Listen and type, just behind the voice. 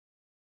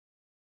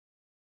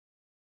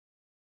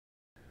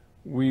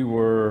We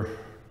were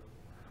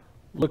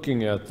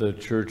looking at the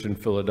church in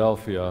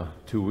Philadelphia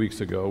 2 weeks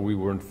ago. We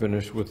weren't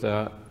finished with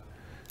that,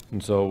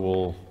 and so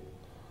we'll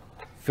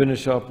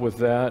finish up with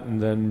that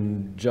and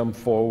then jump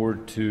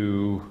forward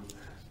to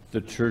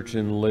the church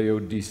in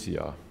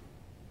Laodicea.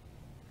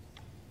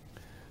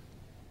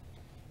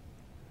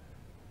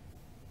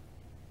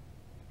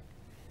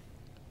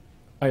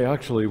 I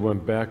actually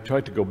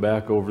tried to go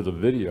back over the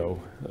video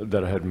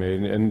that I had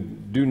made,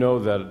 and do know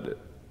that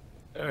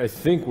I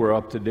think we're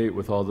up to date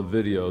with all the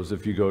videos.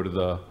 If you go to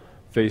the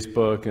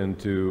Facebook and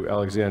to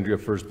Alexandria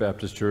First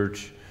Baptist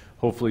Church,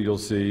 hopefully you'll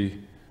see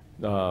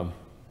the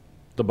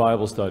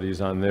Bible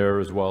studies on there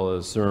as well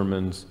as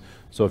sermons.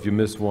 So if you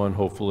missed one,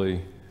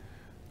 hopefully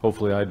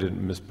I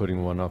didn't miss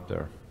putting one up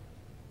there.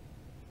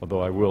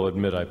 Although I will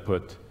admit I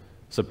put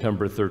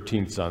September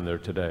 13th on there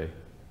today.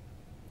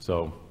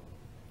 So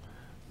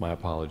my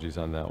apologies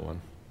on that one.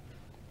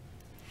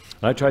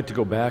 And I tried to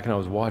go back and I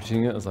was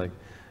watching it. I was like,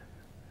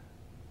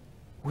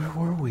 where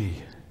were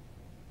we?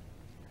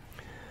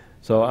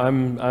 So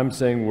I'm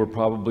saying we're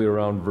probably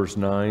around verse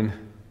 9.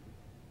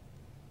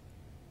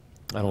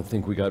 I don't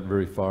think we got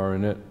very far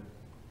in it.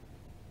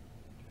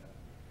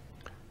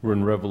 We're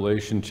in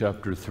Revelation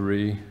chapter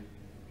 3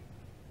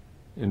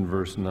 in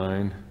verse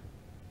 9.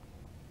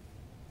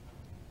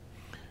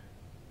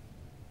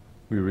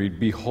 We read,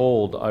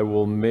 "Behold, I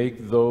will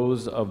make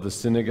those of the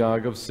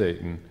synagogue of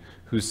Satan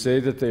who say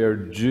that they are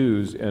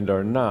Jews and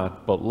are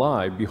not, but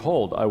lie.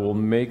 Behold, I will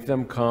make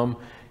them come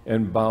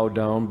and bow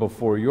down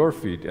before your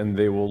feet, and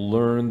they will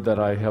learn that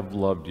I have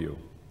loved you."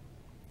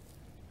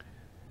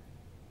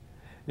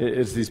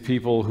 It's these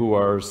people who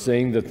are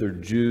saying that they're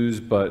Jews,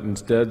 but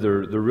instead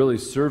they're really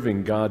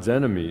serving God's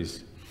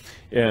enemies,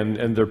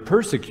 and they're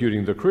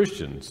persecuting the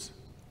Christians.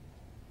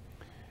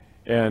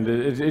 And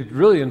it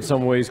really, in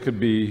some ways, could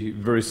be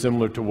very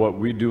similar to what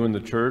we do in the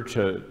church.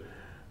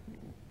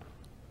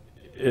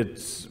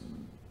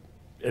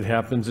 It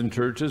happens in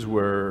churches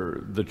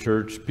where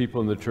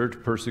people in the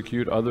church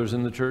persecute others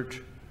in the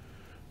church.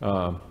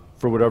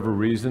 For whatever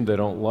reason, they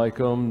don't like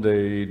them.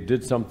 They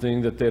did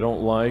something that they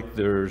don't like.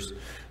 There's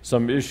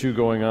some issue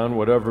going on,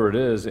 whatever it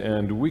is,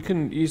 and we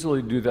can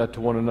easily do that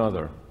to one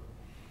another.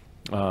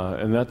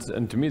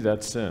 And to me,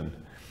 that's sin.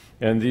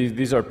 And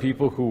these are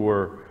people who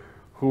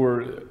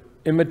were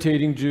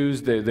imitating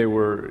Jews. They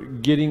were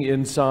getting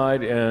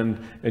inside, and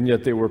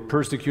yet they were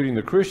persecuting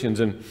the Christians.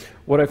 And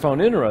what I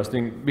found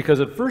interesting, because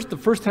the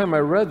first time I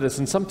read this,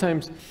 and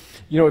sometimes,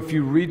 if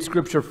you read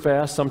Scripture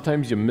fast,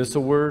 sometimes you miss a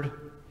word,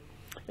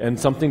 and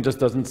something just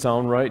doesn't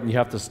sound right, and you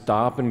have to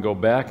stop and go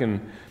back. And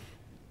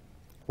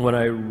when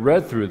I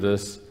read through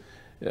this,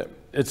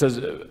 it says,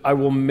 "I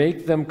will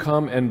make them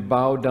come and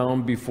bow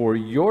down before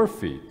your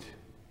feet."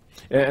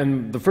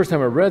 And the first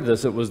time I read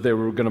this, it was they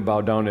were going to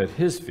bow down at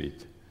his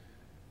feet.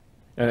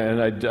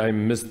 And I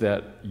missed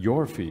that,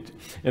 your feet.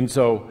 And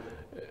so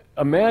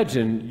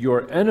imagine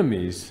your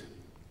enemies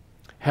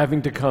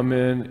having to come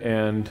in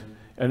and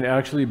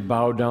actually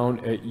bow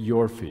down at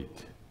your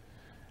feet.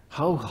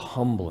 How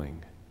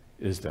humbling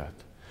is that?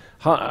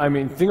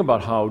 Think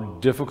about how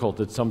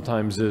difficult it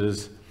sometimes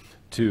is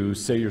to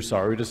say you're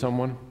sorry to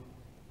someone.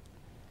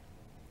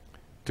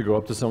 To go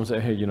up to someone and say,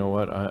 "Hey, you know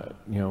what?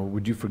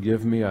 Would you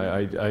forgive me?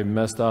 I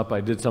messed up.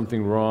 I did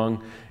something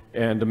wrong."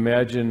 And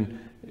imagine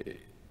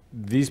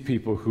these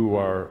people who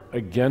are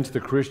against the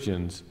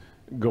Christians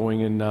going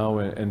in now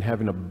and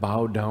having to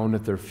bow down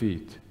at their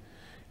feet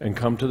and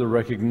come to the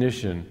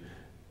recognition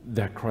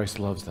that Christ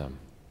loves them.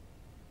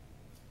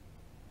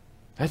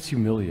 That's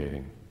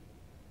humiliating.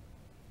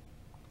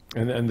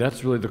 And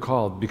that's really the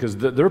call, because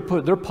they're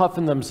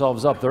puffing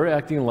themselves up. They're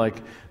acting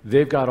like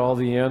they've got all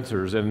the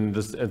answers, and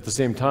at the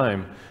same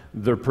time,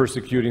 they're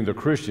persecuting the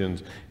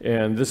Christians,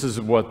 and this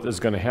is what is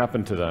going to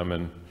happen to them.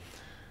 And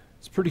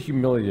it's pretty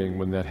humiliating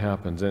when that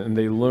happens, and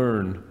they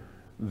learn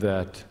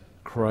that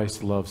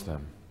Christ loves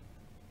them.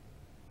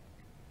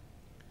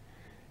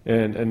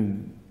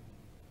 And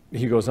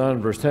he goes on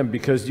in verse 10,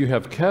 "Because you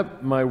have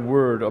kept my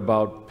word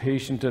about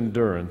patient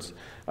endurance,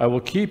 I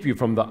will keep you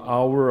from the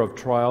hour of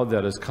trial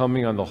that is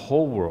coming on the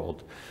whole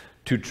world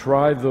to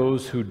try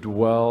those who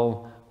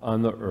dwell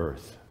on the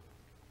earth."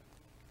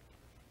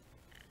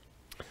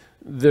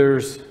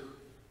 There's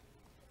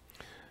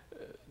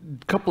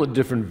a couple of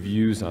different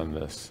views on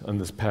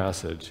this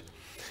passage.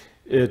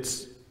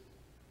 It's,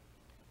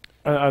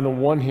 on the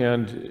one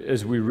hand,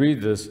 as we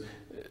read this,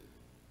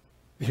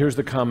 here's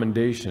the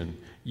commendation.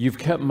 You've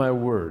kept my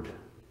word.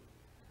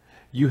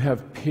 You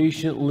have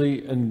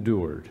patiently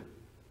endured.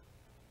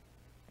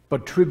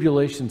 But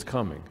tribulation's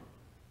coming.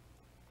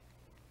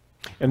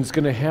 And it's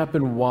going to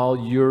happen while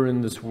you're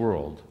in this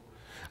world.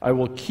 I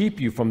will keep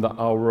you from the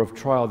hour of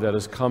trial that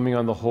is coming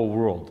on the whole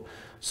world.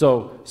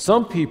 So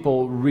some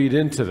people read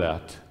into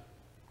that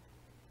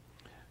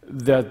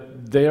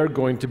they are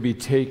going to be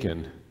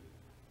taken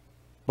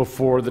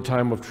before the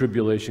time of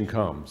tribulation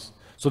comes,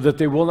 so that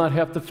they will not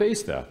have to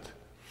face that.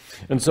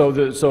 And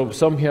so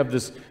some have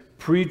this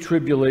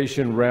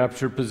pre-tribulation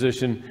rapture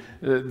position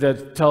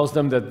that tells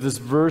them that this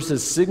verse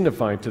is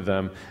signifying to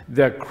them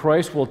that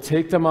Christ will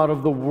take them out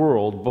of the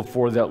world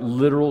before that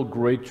literal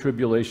great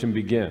tribulation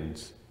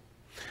begins.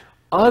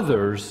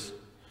 Others,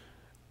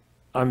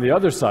 on the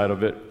other side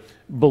of it,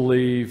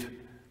 believe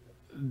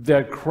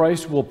that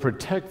Christ will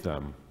protect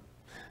them.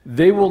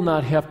 They will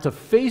not have to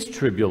face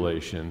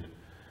tribulation,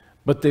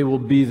 but they will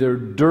be there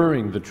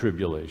during the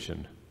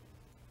tribulation.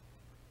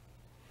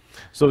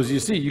 So as you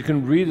see, you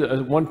can read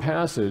one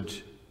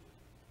passage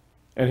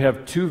and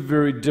have two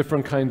very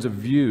different kinds of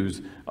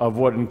views of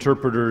how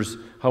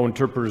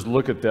interpreters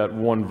look at that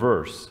one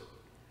verse.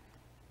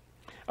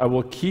 I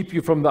will keep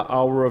you from the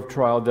hour of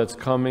trial that's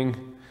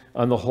coming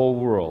on the whole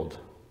world.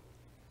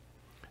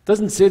 It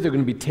doesn't say they're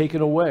going to be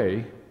taken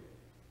away,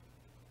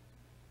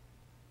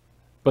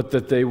 but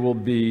that they will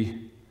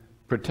be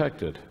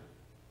protected.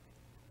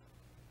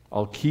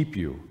 I'll keep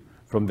you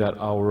from that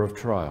hour of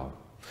trial.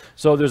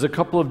 So there's a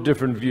couple of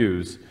different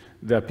views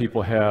that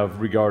people have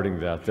regarding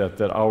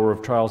that hour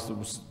of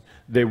trials.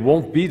 They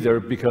won't be there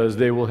because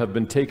they will have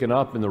been taken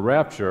up in the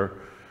rapture,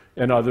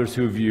 and others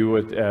who view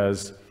it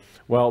as,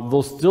 well,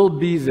 they'll still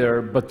be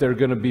there, but they're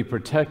going to be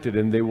protected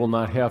and they will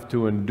not have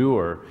to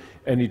endure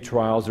any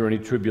trials or any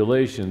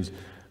tribulations,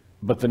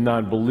 but the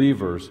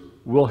non-believers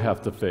will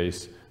have to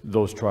face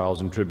those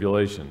trials and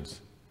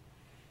tribulations.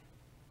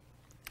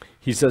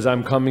 He says,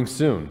 I'm coming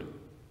soon.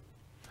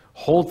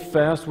 Hold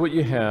fast what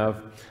you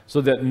have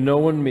so that no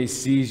one may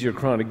seize your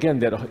crown. Again,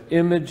 that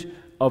image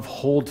of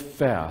hold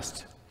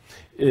fast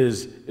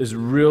is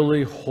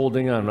really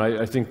holding on.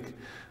 I think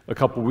a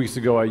couple weeks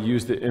ago I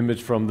used the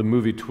image from the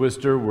movie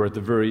Twister, where at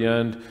the very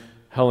end,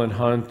 Helen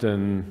Hunt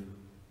and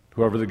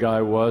whoever the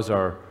guy was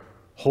are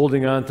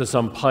holding on to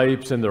some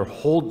pipes, and they're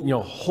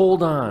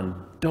hold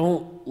on,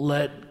 don't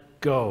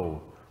let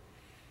go.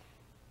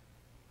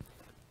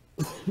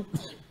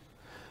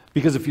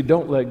 Because if you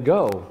don't let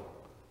go,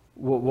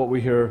 what we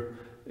hear,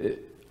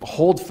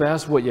 hold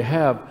fast what you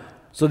have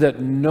so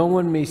that no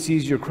one may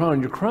seize your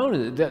crown. Your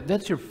crown,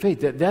 that's your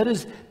faith. That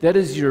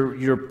is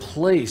your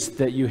place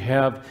that you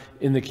have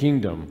in the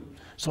kingdom.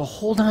 So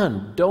hold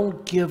on.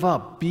 Don't give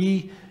up.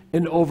 Be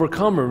an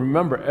overcomer.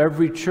 Remember,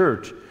 every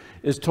church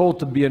is told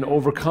to be an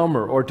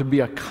overcomer or to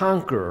be a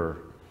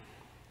conqueror.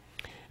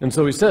 And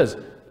so he says,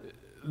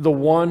 the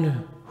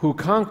one who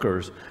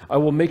conquers, I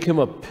will make him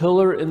a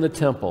pillar in the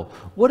temple.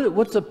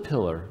 What's a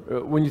pillar?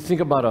 When you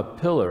think about a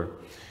pillar,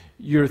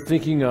 you're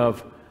thinking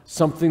of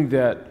something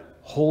that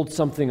holds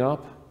something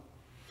up,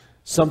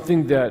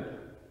 something that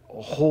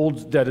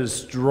is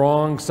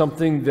strong,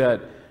 something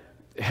that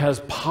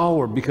has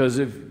power. Because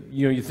if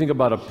you think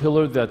about a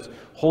pillar that's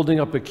holding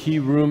up a key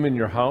room in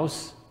your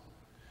house,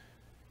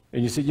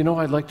 and you say,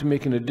 I'd like to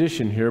make an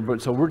addition here,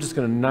 but so we're just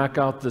going to knock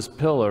out this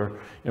pillar,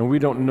 and we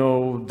don't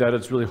know that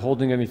it's really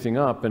holding anything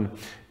up. And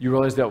you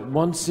realize that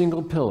one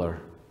single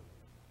pillar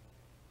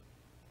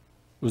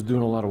was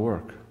doing a lot of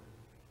work.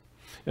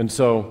 And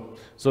so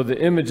the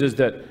image is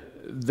that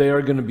they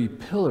are going to be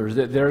pillars,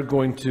 that they're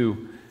going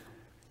to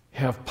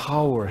have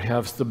power,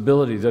 have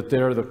stability, that they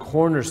are the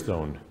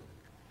cornerstone.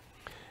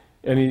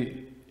 And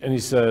he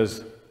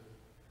says,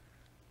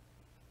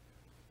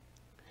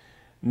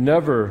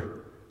 never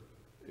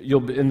you'll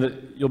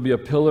be a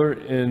pillar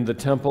in the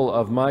temple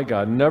of my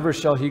God. Never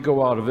shall he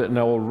go out of it, and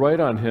I will write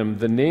on him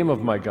the name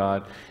of my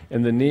God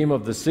and the name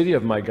of the city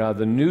of my God,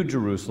 the new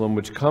Jerusalem,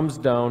 which comes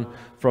down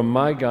from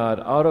my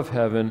God out of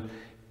heaven,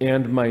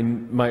 and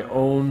my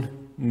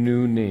own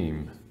new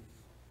name.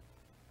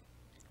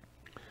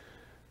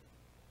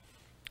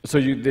 So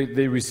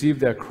they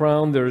receive that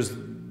crown. There's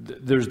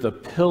the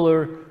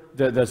pillar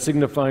that's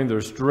signifying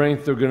their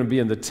strength. They're going to be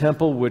in the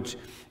temple, which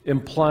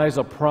implies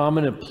a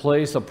prominent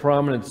place, a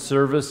prominent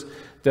service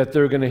that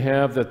they're going to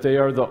have, that they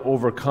are the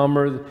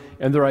overcomer,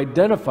 and they're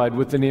identified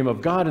with the name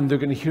of God, and they're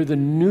going to hear the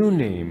new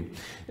name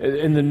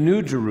in the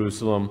new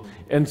Jerusalem.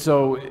 And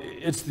so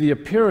it's the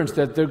appearance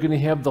that they're going to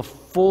have the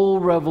full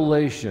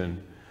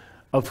revelation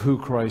of who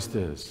Christ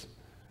is.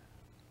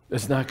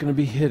 It's not going to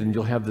be hidden.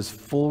 You'll have this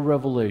full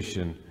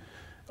revelation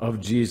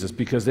of Jesus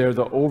because they're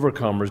the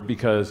overcomers,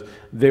 because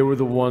they were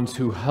the ones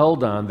who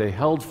held on, they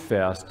held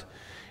fast,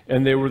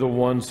 and they were the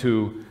ones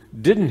who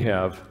didn't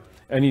have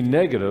any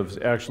negatives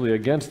actually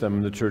against them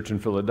in the church in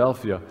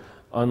Philadelphia,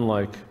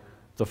 unlike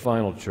the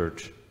final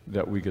church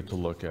that we get to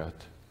look at.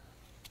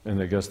 And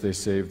I guess they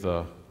saved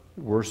the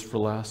worst for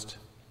last.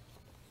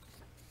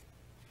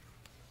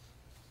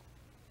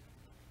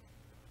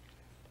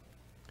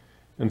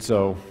 And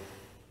so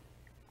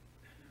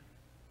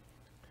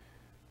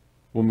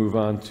we'll move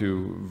on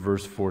to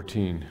verse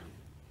 14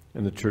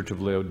 in the church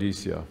of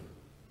Laodicea.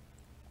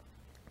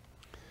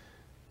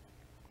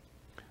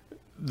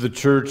 The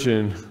church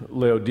in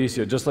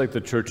Laodicea, just like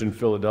the church in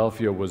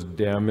Philadelphia, was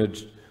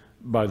damaged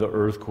by the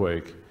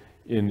earthquake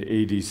in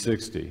AD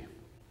 60.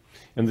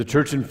 And the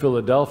church in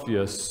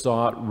Philadelphia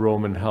sought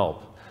Roman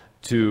help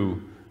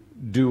to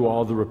do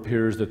all the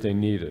repairs that they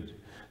needed.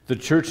 The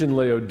church in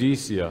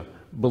Laodicea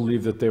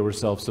believed that they were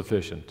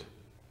self-sufficient,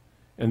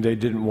 and they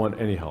didn't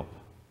want any help.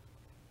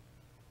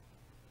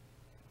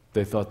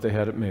 They thought they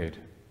had it made.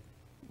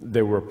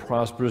 They were a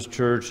prosperous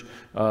church.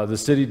 The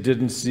city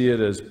didn't see it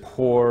as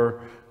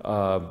poor.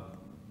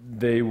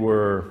 They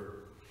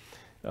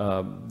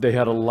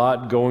had a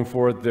lot going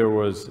for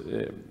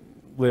it.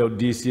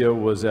 Laodicea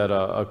was at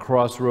a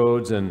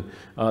crossroads, and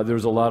there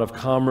was a lot of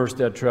commerce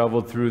that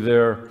traveled through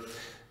there.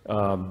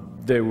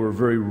 They were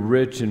very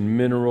rich in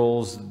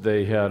minerals.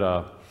 They had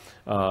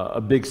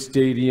a big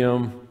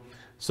stadium.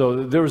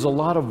 So there was a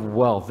lot of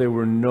wealth. They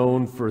were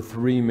known for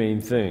three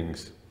main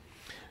things.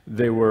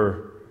 They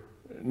were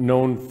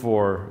known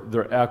for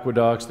their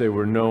aqueducts. They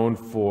were known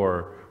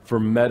for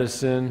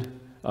medicine,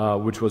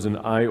 which was an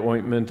eye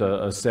ointment,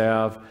 a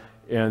salve,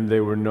 and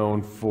they were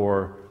known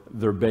for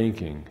their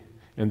banking.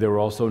 And they were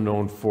also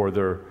known for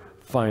their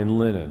fine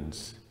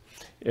linens.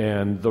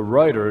 And the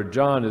writer,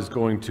 John, is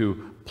going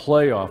to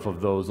play off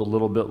of those a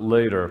little bit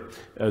later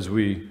as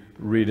we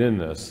read in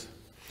this.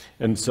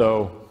 And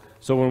so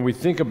when we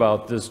think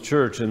about this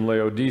church in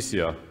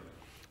Laodicea,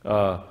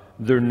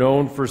 they're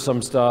known for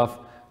some stuff.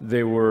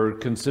 They were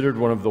considered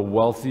one of the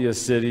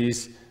wealthiest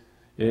cities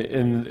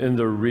in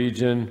the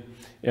region.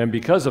 And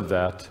because of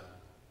that,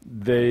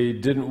 they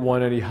didn't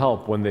want any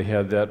help when they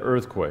had that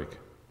earthquake.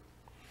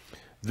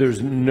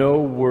 There's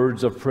no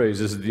words of praise.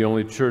 This is the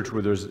only church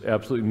where there's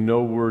absolutely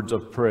no words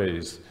of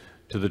praise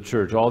to the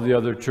church. All the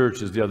other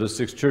churches, the other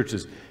 6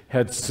 churches,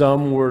 had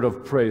some word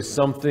of praise,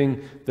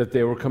 something that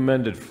they were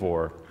commended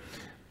for,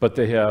 but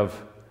they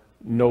have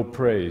no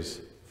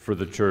praise for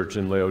the church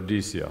in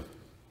Laodicea.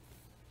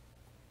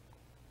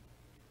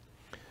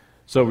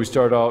 So we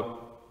start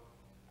out,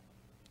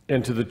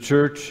 and to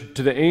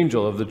the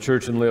angel of the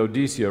church in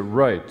Laodicea,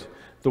 write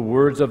the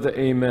words of the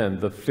Amen,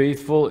 the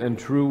faithful and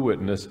true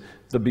witness,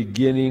 the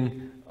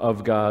beginning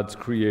of God's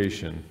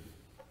creation.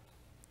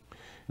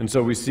 And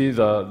so we see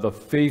the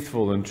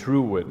faithful and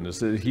true witness.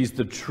 He's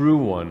the true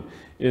one.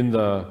 In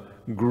the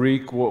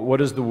Greek, what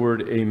does the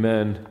word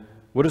amen,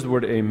 what does the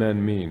word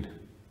amen mean?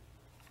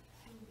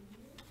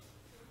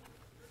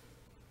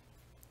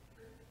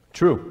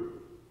 True.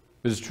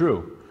 It is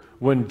true.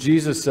 When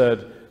Jesus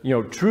said,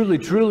 truly,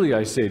 truly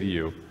I say to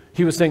you,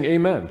 he was saying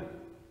amen.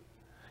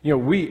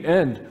 When we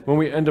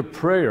end a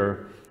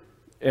prayer,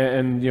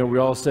 and we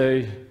all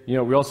say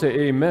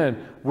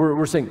amen,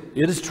 we're saying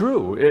it is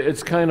true.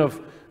 It's kind of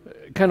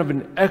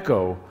an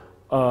echo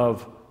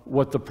of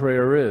what the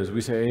prayer is.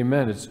 We say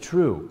amen, it's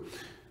true.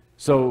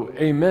 So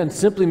amen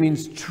simply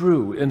means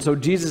true. And so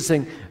Jesus is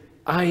saying,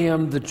 I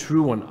am the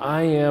true one.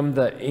 I am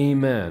the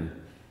amen.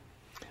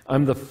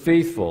 I'm the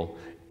faithful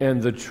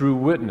and the true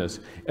witness.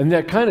 And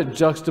that kind of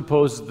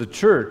juxtaposes the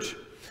church,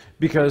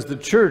 because the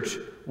church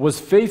was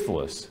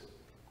faithless.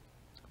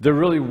 There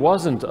really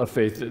wasn't a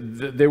faith.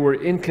 They were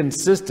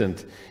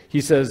inconsistent.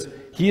 He says,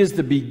 he is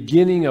the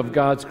beginning of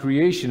God's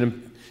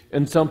creation.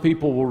 And some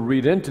people will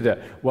read into that,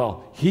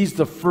 well, he's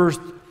the first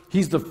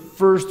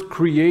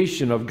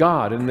creation of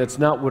God, and that's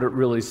not what it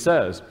really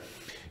says.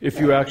 If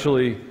you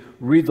actually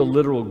read the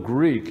literal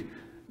Greek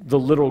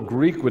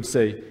would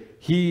say,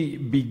 he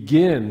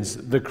begins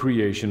the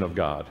creation of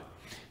God.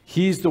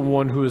 He's the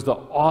one who is the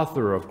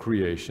author of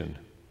creation.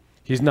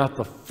 He's not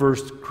the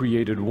first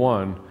created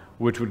one,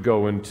 which would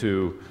go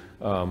into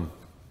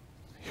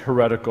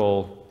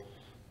heretical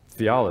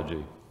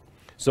theology.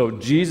 So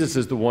Jesus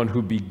is the one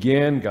who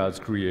began God's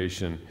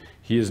creation.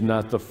 He is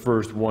not the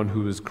first one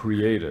who is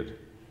created.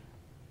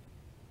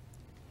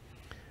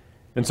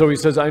 And so he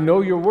says, I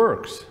know your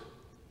works.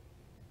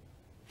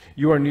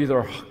 You are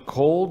neither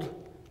cold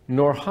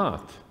nor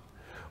hot.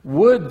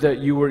 Would that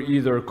you were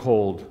either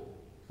cold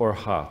or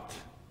hot.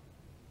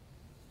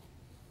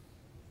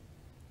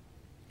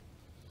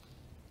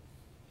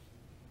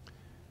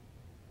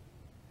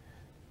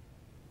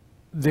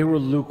 They were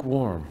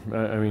lukewarm.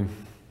 Let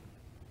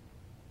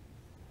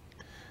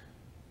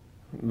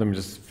me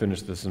just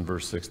finish this in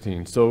verse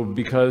 16. So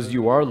because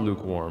you are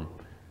lukewarm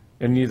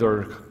and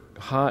neither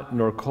hot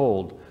nor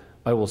cold,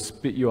 I will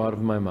spit you out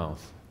of my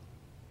mouth.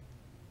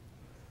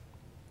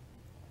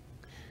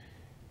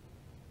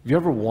 Have you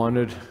ever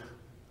wanted,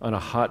 on a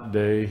hot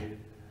day, a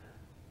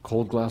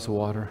cold glass of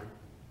water?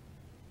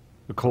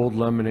 A cold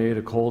lemonade,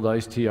 a cold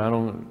iced tea,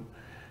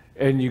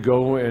 and you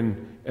go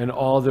and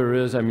all there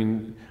is,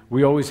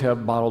 we always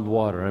have bottled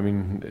water.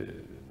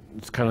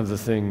 It's kind of the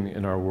thing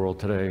in our world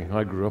today.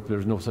 I grew up,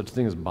 there's no such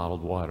thing as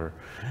bottled water.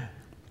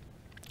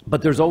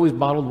 But there's always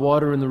bottled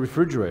water in the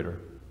refrigerator.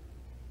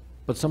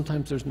 But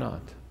sometimes there's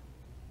not.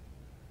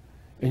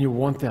 And you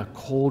want that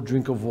cold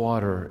drink of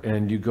water,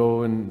 and you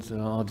go and say,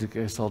 I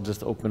guess I'll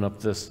just open up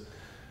this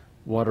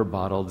water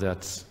bottle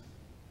that's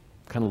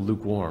kind of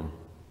lukewarm.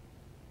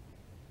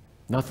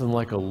 Nothing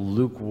like a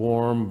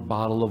lukewarm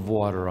bottle of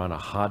water on a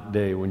hot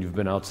day when you've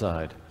been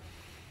outside.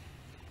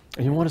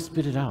 And you want to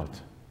spit it out.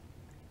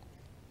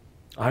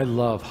 I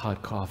love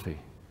hot coffee.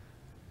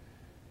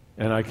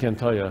 And I can't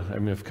tell you,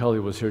 if Kelly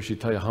was here, she'd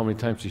tell you how many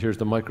times she hears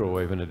the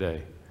microwave in a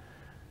day.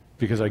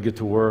 Because I get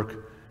to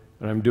work,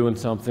 and I'm doing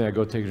something, I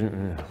go take a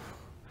drink.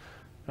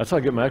 That's how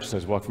I get my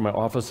exercise, walk from my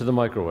office to the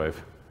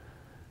microwave.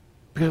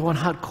 Because I want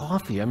hot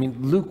coffee.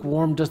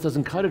 Lukewarm just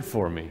doesn't cut it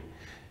for me.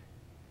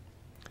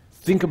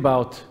 think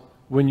about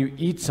when you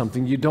eat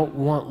something, you don't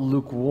want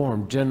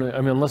lukewarm, generally,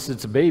 unless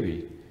it's a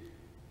baby.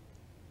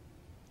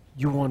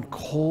 You want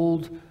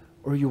cold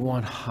or you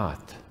want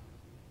hot.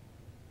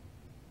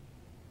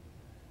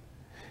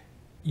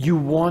 You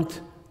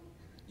want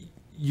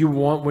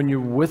when you're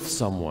with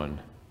someone,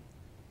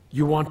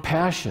 you want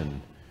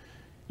passion.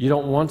 You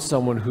don't want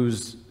someone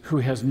who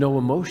has no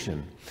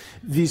emotion.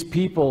 These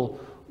people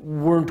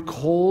weren't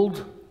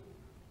cold,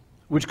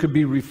 which could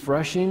be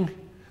refreshing.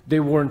 They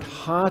weren't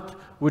hot,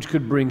 which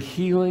could bring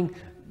healing.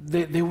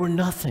 They were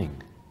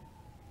nothing.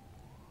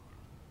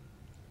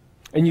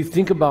 And you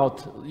think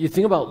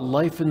about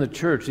life in the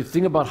church. You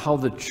think about how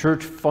the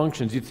church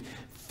functions.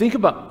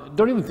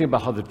 Don't even think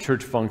about how the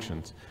church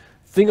functions.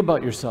 Think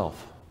about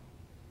yourself.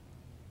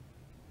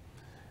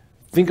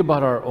 Think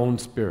about our own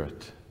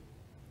spirit.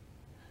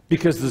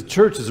 Because the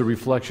church is a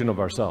reflection of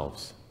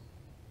ourselves.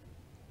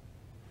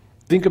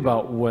 Think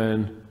about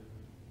when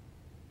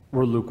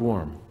we're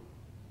lukewarm.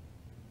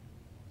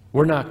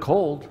 We're not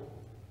cold.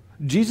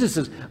 Jesus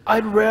says,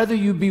 I'd rather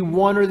you be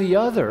one or the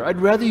other.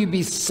 I'd rather you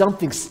be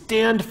something.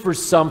 Stand for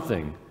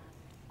something.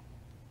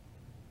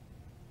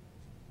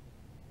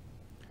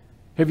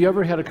 Have you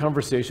ever had a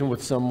conversation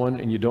with someone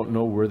and you don't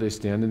know where they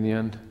stand in the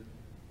end?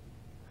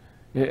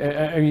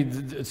 I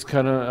mean, it's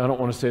kind of, I don't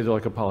want to say they're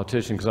like a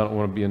politician because I don't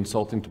want to be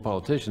insulting to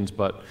politicians,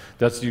 but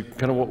that's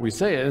kind of what we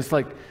say. And it's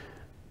like,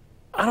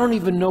 I don't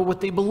even know what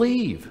they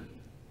believe.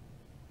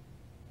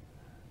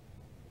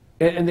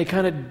 And they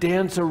kind of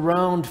dance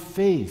around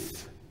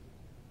faith.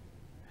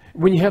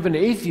 When you have an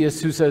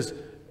atheist who says,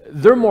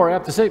 they're more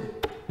apt to say,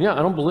 yeah,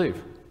 I don't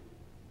believe.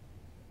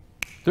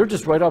 They're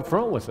just right up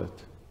front with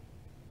it.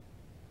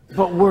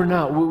 But we're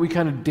not. We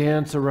kind of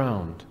dance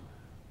around.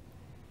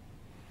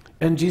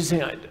 And Jesus is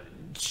saying,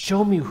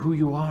 show me who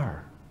you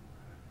are.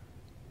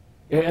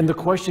 And the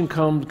question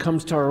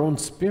comes to our own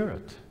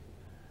spirit.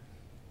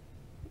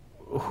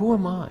 Who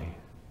am I?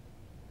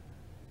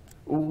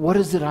 What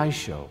is it I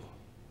show?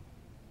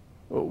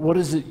 What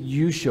is it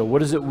you show?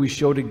 What is it we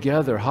show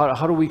together?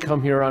 How do we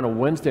come here on a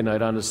Wednesday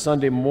night, on a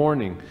Sunday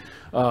morning?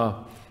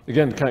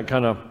 Again,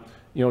 kind of,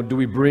 do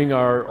we bring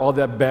all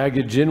that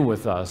baggage in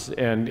with us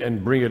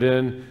and bring it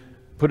in,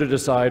 put it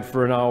aside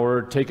for an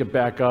hour, take it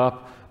back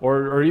up,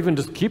 or even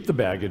just keep the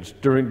baggage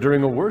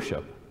during a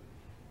worship?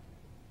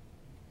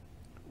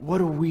 What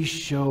do we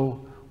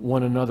show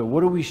one another?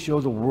 What do we show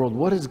the world?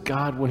 What is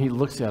God when he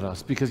looks at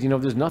us? Because,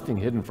 there's nothing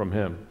hidden from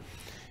him.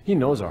 He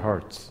knows our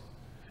hearts.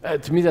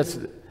 To me,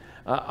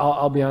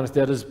 I'll be honest,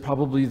 that is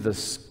probably the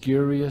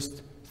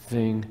scariest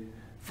thing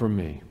for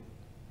me.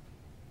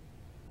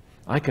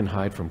 I can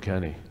hide from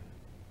Kenny.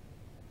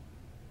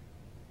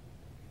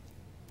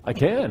 I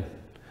can.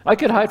 I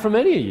could hide from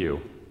any of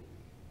you.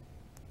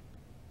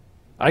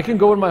 I can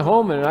go in my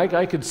home and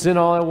I could sin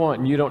all I want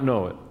and you don't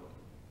know it.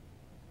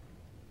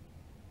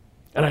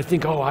 And I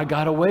think, I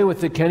got away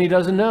with it. Kenny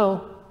doesn't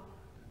know.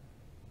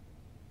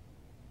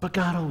 But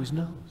God always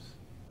knows.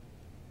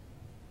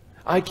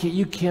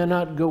 You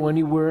cannot go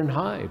anywhere and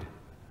hide.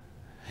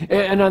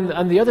 And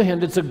on the other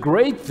hand, it's a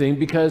great thing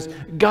because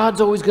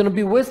God's always going to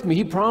be with me.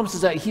 He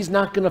promises that he's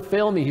not going to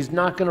fail me. He's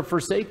not going to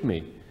forsake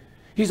me.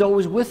 He's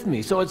always with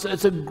me. So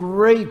it's a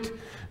great,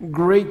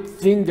 great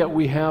thing that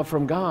we have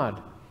from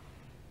God.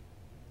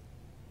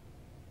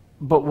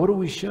 But what do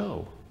we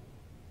show?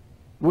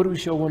 What do we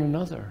show one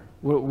another?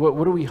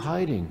 What are we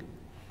hiding?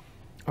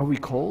 Are we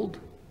cold?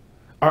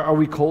 Are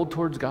we cold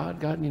towards God?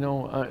 God,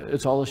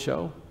 it's all a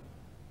show?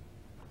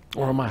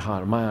 Or am I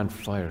hot? Am I on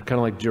fire? Kind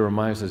of like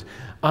Jeremiah says,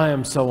 I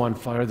am so on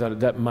fire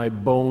that my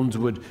bones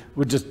would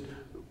just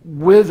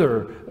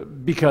wither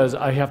because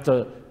I have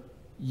to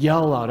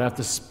yell out, I have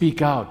to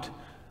speak out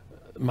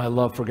my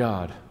love for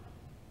God.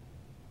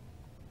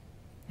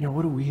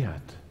 What are we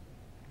at?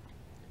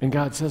 And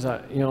God says,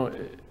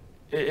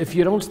 if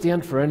you don't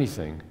stand for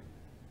anything,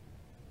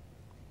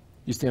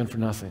 you stand for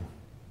nothing.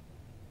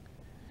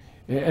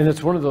 And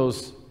it's one of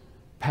those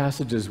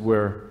passages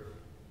where,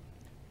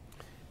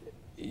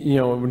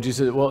 when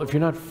Jesus said, well, if you're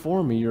not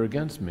for me, you're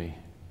against me.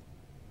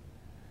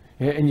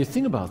 And you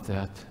think about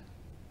that.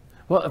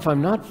 Well, if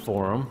I'm not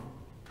for him,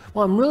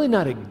 well, I'm really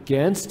not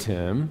against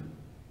him.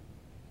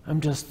 I'm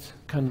just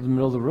kind of in the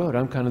middle of the road.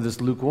 I'm kind of this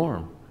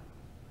lukewarm.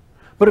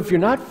 But if you're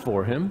not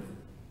for him,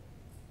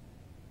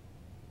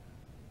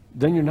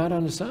 then you're not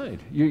on his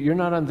side. You're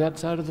not on that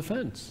side of the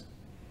fence.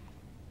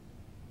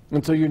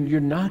 And so you're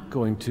not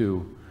going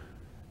to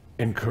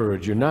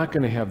encourage. You're not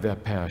going to have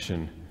that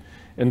passion.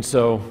 And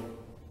so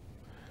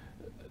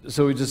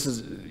he just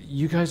says,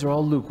 you guys are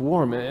all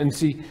lukewarm. And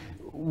see,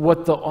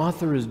 what the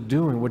author is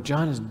doing, what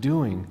John is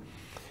doing,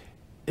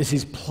 is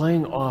he's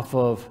playing off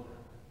of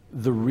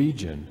the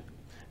region.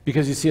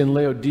 Because you see, in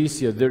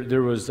Laodicea,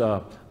 there was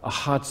a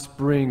hot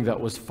spring that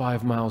was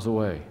 5 miles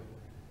away.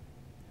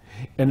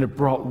 And it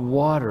brought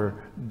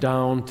water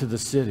down to the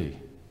city.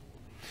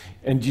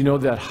 And do you know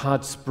that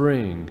hot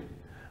spring,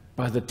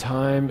 by the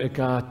time it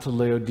got to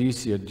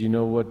Laodicea, do you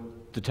know what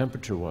the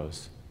temperature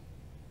was?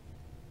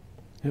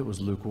 It was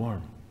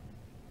lukewarm.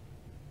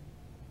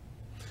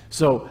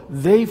 So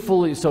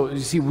you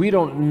see, we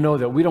don't know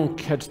that. We don't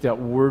catch that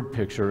word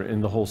picture in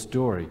the whole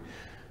story.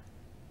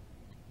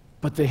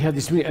 But they had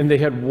and they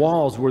had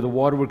walls where the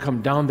water would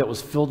come down that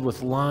was filled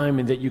with lime,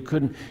 and that you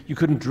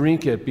couldn't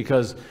drink it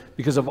because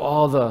of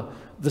all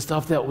the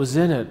stuff that was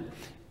in it.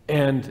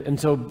 And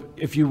so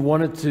if you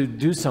wanted to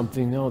do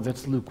something, no,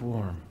 that's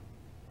lukewarm.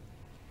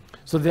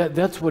 So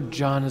that's what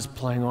John is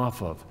playing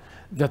off of,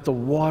 that the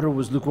water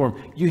was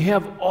lukewarm. You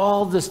have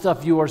all this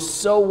stuff. You are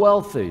so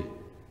wealthy,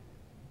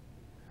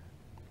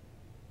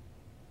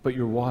 but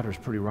your water is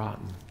pretty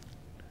rotten.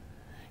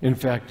 In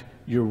fact,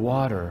 your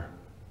water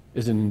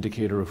is an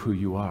indicator of who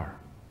you are.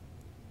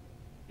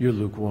 You're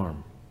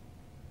lukewarm.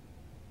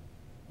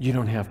 You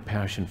don't have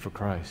passion for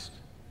Christ.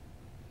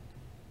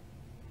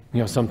 You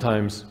know,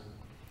 sometimes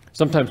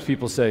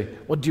people say,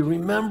 well, do you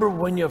remember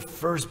when you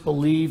first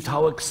believed,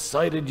 how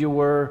excited you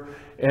were?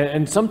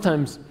 And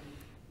sometimes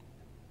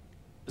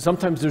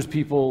there's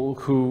people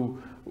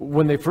who,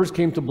 when they first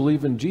came to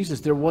believe in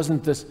Jesus, there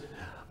wasn't this,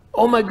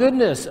 oh my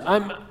goodness,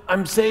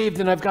 I'm saved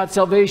and I've got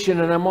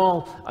salvation, and I'm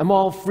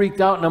all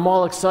freaked out and I'm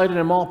all excited and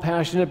I'm all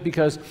passionate,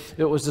 because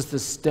it was just a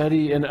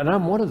steady, and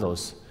I'm one of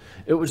those.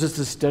 It was just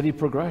a steady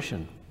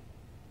progression.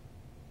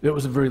 It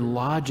was a very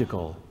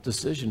logical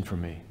decision for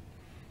me.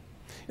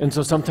 And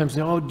so sometimes,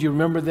 oh, do you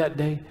remember that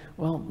day?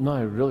 Well, no,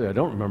 I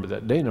don't remember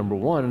that day, number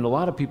one, and a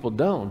lot of people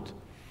don't.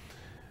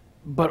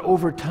 But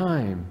over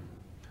time,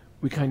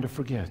 we kind of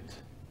forget.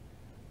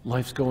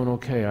 Life's going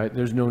okay.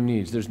 There's no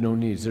needs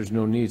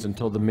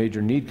until the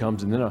major need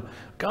comes, and then,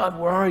 God,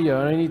 where are you?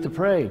 I need to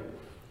pray.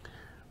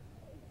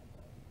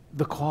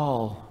 The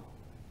call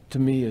to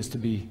me is to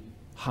be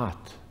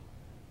hot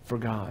for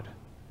God,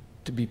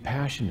 to be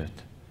passionate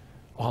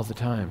all the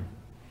time.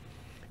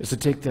 It's to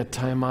take that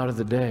time out of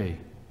the day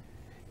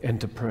and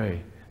to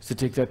pray. It's to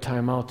take that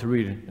time out to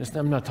read.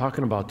 I'm not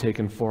talking about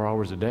taking 4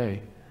 hours a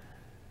day,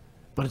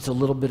 but it's a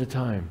little bit of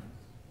time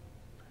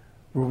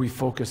where we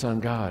focus on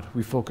God,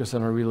 we focus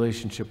on our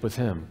relationship with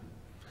Him,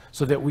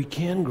 so that we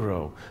can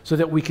grow, so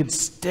that we could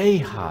stay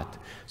hot,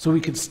 so we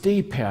could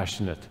stay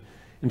passionate,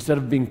 instead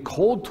of being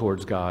cold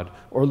towards God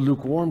or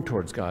lukewarm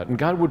towards God. And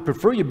God would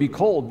prefer you be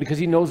cold, because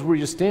He knows where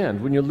you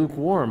stand. When you're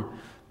lukewarm,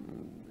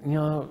 you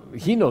know,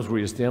 He knows where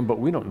you stand, but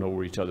we don't know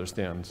where each other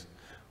stands.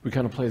 We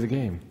kind of play the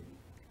game.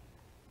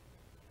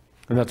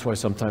 And that's why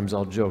sometimes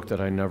I'll joke that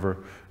I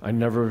never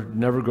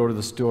go to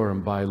the store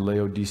and buy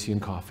Laodicean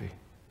coffee,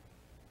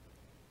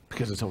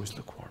 because it's always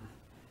lukewarm.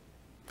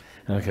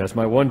 Okay, that's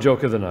my one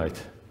joke of the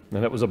night,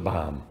 and it was a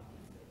bomb.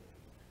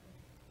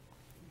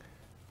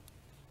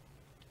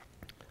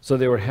 So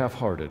they were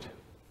half-hearted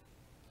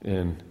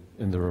in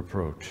the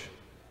reproach.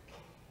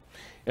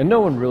 And no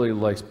one really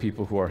likes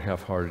people who are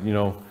half-hearted. You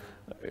know,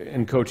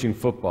 in coaching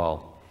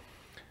football,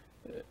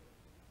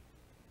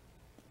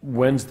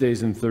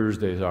 Wednesdays and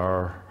Thursdays are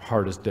our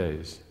hardest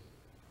days,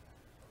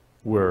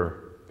 where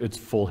it's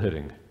full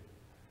hitting.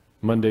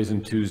 Mondays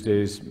and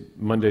Tuesdays,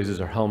 Mondays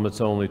is our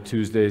helmets only,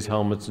 Tuesdays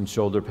helmets and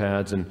shoulder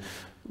pads and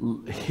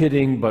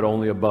hitting, but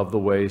only above the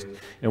waist.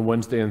 And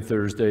Wednesday and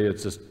Thursday,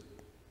 it's just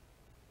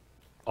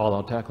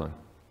all-out tackling.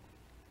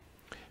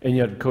 And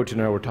yet, Coach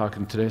and I were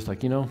talking today, it's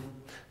like, you know,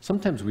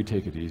 sometimes we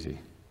take it easy.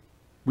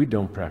 We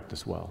don't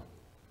practice well.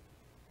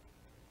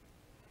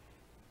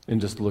 And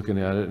just looking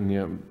at it, and you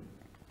know,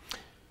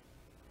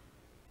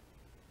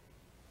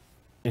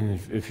 and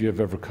if you've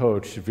ever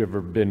coached, if you've ever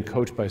been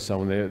coached by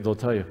someone, they'll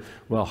tell you,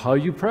 well, how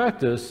you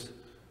practice,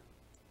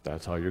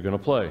 that's how you're going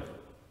to play.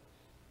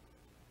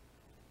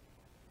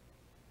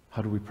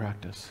 How do we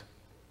practice?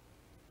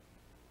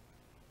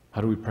 How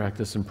do we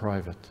practice in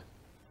private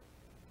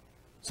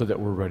so that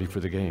we're ready for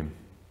the game?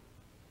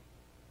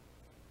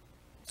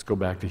 Let's go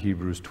back to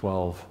Hebrews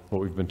 12,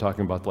 what we've been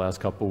talking about the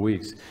last couple of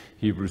weeks.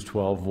 Hebrews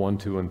 12, 1,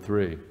 2, and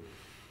 3,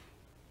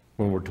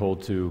 when we're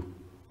told to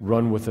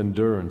run with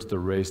endurance the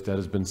race that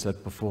has been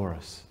set before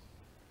us.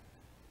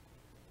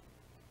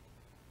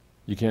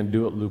 You can't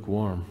do it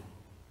lukewarm.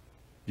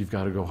 You've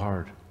got to go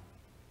hard.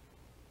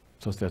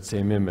 So it's that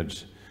same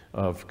image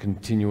of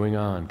continuing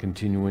on,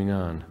 continuing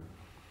on.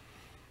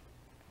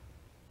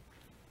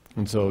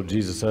 And so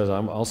Jesus says,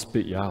 I'll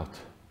spit you out.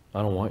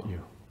 I don't want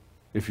you.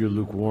 If you're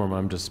lukewarm,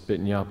 I'm just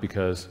spitting you out,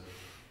 because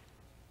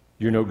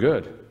you're no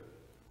good.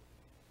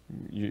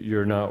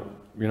 You're not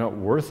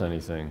worth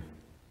anything.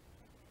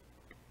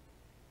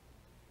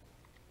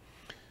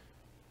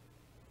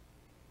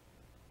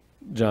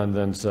 John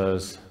then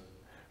says,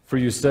 for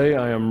you say,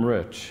 I am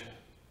rich,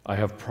 I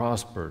have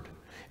prospered,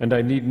 and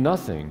I need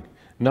nothing,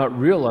 not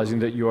realizing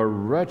that you are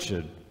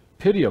wretched,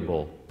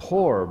 pitiable,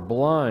 poor,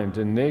 blind,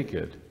 and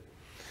naked.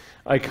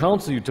 I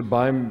counsel you to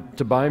buy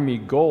me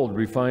gold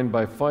refined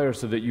by fire,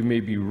 so that you may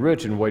be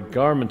rich, and white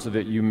garments, so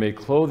that you may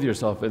clothe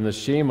yourself, and the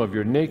shame of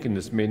your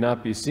nakedness may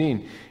not be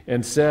seen,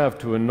 and salve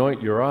to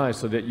anoint your eyes,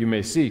 so that you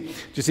may see.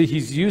 You see,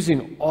 he's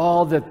using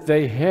all that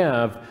they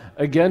have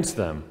against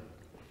them.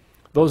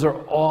 Those are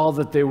all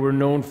that they were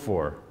known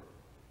for.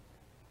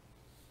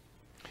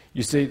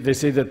 They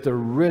say that they're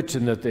rich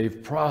and that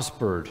they've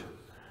prospered.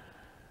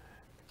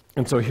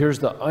 And so here's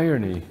the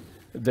irony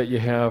that you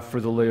have for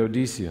the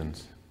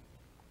Laodiceans.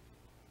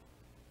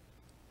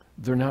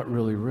 they're not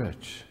really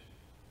rich.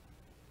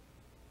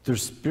 They're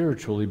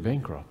spiritually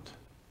bankrupt.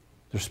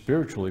 They're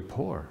spiritually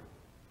poor.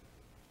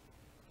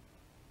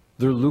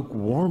 Their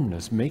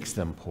lukewarmness makes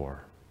them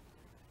poor.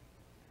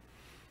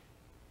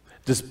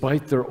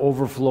 Despite their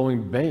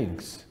overflowing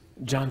banks,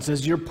 John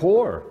says, you're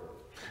poor.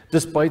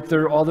 Despite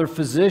all their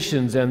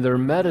physicians and their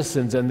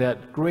medicines and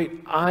that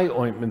great eye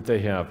ointment they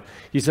have,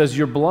 he says,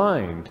 you're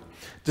blind.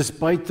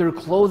 Despite their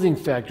clothing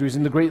factories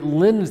and the great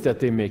linens that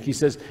they make, he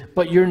says,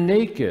 but you're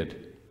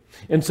naked.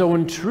 And so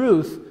in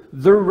truth,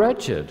 they're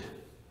wretched.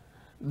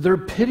 They're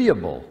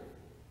pitiable.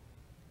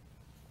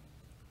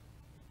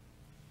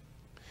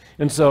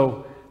 And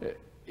so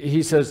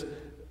he says,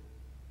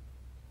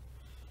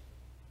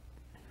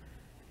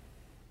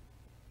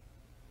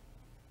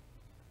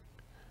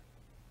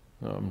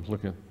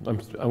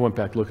 I went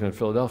back looking at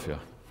Philadelphia.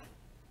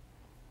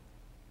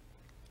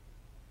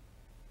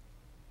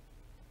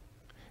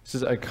 He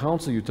says, I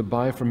counsel you to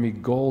buy from me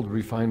gold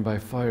refined by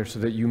fire, so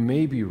that you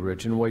may be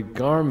rich, and white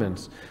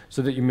garments,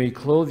 so that you may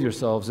clothe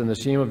yourselves, and the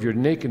shame of your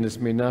nakedness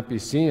may not be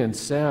seen, and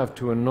salve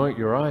to anoint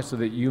your eyes, so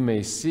that you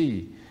may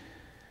see.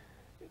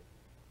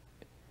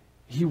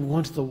 He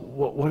wants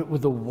what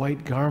would the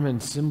white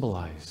garment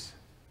symbolize?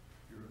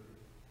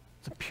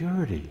 The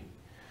purity.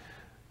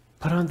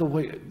 Put on the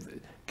white.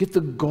 Get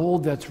the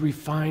gold that's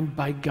refined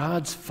by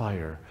God's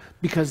fire,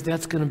 because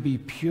that's going to be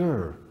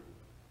pure.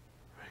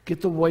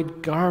 Get the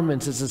white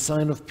garments as a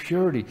sign of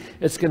purity.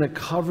 It's going to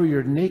cover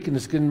your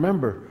nakedness.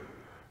 Remember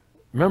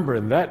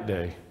in that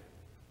day,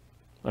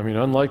 I mean,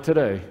 unlike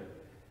today,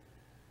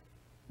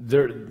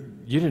 you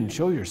didn't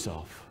show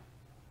yourself.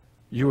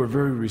 You were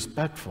very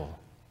respectful.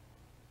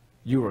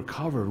 You were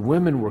covered.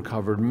 Women were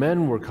covered.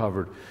 Men were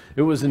covered.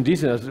 It was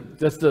indecent.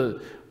 That's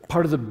the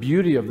part of the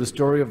beauty of the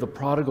story of the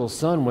prodigal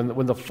son.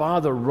 When the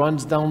father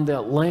runs down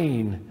that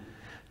lane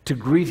to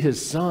greet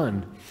his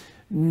son,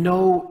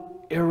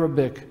 no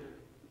Arabic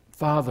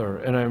father,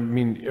 and I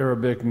mean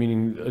Arabic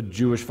meaning a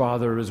Jewish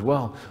father as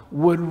well,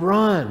 would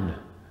run.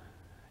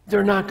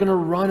 They're not going to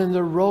run in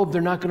their robe.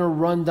 They're not going to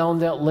run down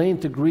that lane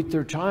to greet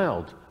their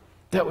child.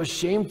 That was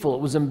shameful.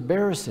 It was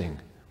embarrassing.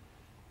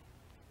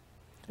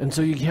 And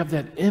so you have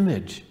that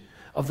image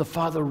of the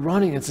father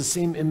running. It's the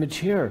same image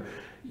here.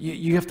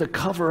 You have to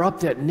cover up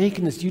that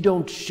nakedness. You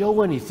don't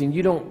show anything.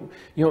 You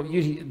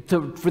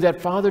don't, for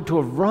that father to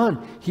have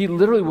run, he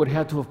literally would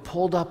have to have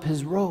pulled up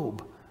his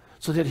robe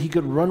so that he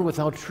could run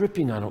without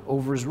tripping on it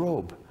over his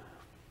robe.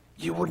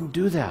 You wouldn't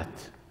do that.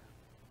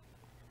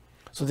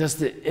 So that's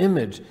the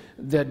image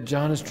that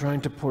John is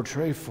trying to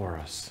portray for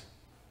us.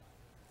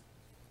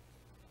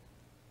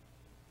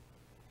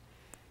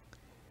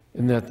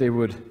 In that they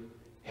would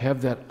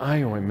have that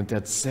eye ointment,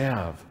 that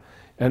salve,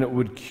 and it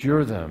would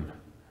cure them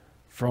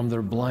from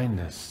their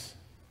blindness.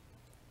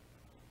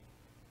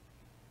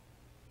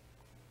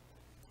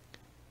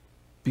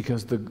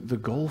 Because the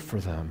goal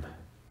for them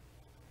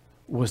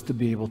was to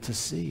be able to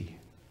see,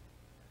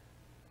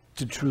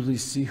 to truly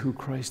see who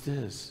Christ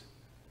is,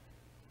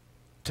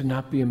 to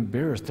not be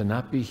embarrassed, to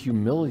not be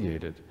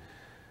humiliated.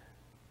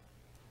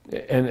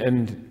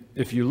 And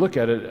if you look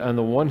at it, on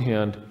the one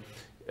hand,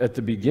 at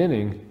the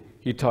beginning,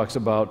 he talks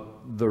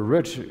about the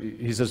rich.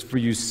 He says, for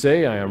you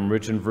say I am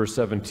rich in verse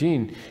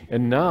 17.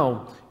 And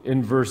now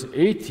in verse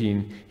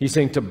 18, he's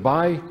saying to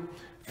buy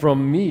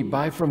from me,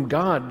 buy from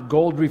God,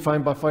 gold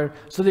refined by fire,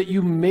 so that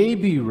you may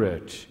be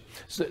rich.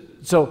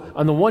 So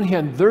on the one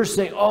hand, they're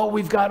saying, oh,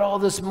 we've got all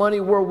this money,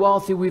 we're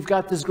wealthy, we've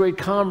got this great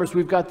commerce,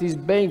 we've got these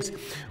banks.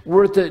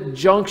 We're at the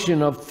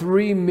junction of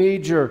three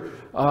major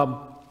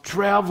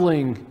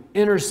traveling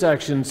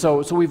intersections.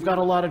 So we've got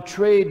a lot of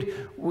trade,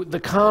 the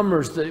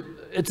commerce,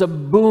 it's a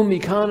boom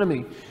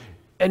economy.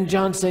 And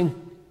John's saying,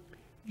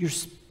 you're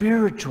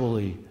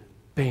spiritually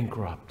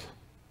bankrupt.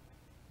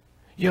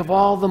 You have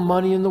all the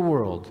money in the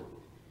world,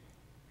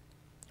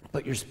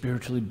 but you're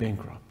spiritually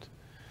bankrupt.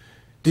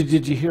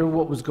 Did you hear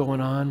what was going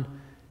on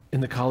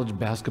in the college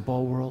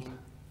basketball world?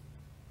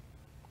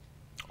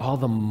 All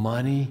the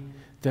money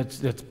that's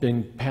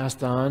been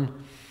passed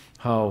on,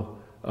 how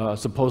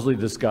supposedly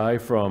this guy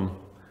from,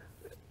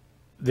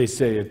 they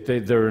say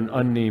they're an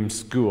unnamed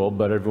school,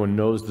 but everyone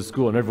knows the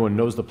school and everyone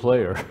knows the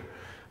player,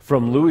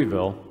 from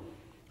Louisville,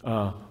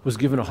 was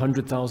given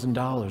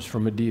 $100,000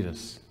 from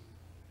Adidas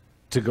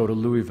to go to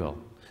Louisville.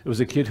 It was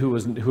a kid who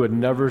had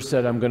never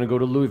said, I'm going to go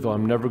to Louisville.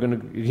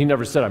 He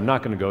never said, I'm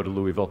not going to go to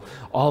Louisville.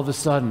 All of a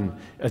sudden,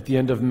 at the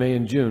end of May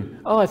and June,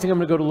 oh, I think I'm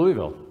going to go to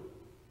Louisville.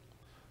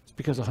 It's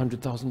because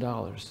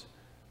 $100,000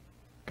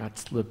 got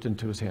slipped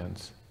into his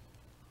hands.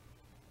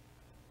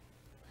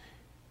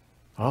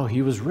 Oh,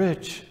 he was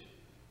rich.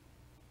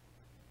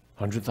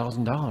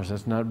 $100,000,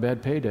 that's not a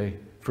bad payday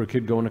for a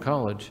kid going to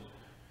college.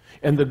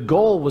 And the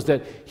goal was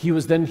that he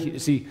was then,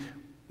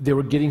 they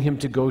were getting him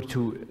to go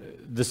to,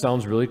 this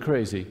sounds really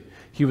crazy,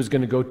 he was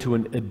going to go to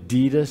an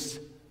Adidas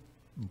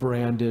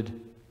branded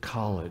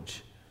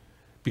college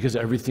because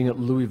everything at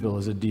Louisville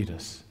is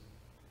Adidas.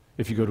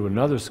 If you go to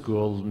another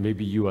school,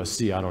 maybe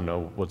USC, I don't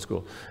know what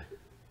school,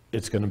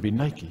 it's going to be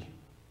Nike.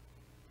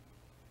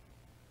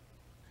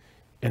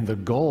 And the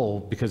goal,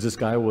 because this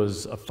guy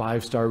was a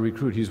 5-star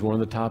recruit, he's one of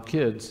the top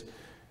kids,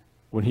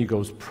 when he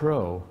goes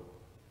pro,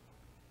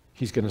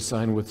 he's going to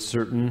sign with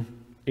certain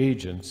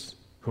agents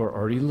who are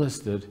already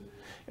listed,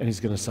 and he's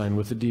going to sign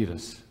with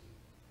Adidas.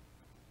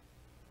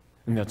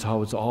 And that's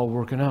how it's all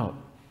working out.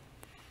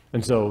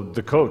 And so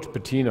the coach,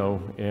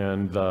 Patino,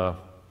 and the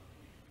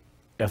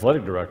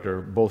athletic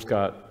director both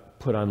got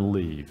put on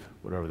leave,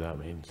 whatever that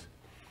means.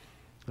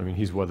 I mean,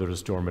 he's weathered a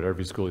storm at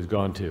every school he's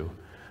gone to.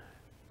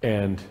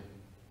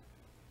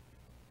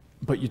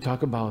 But you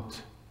talk about,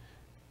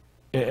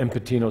 and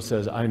Patino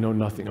says, I know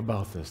nothing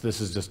about this. This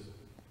is just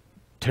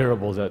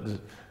terrible.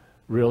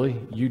 Really?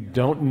 You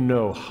don't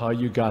know how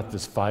you got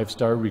this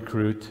 5-star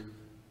recruit?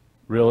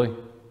 Really?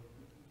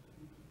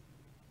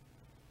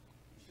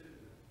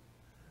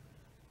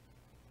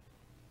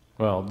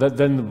 Well,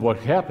 then what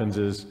happens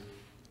is,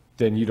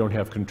 then you don't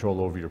have control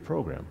over your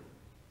program.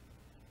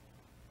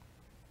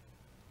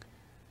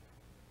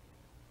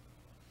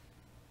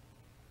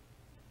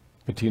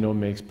 Patino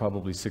makes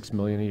probably $6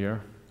 million a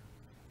year.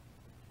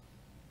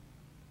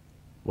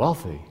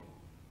 Wealthy,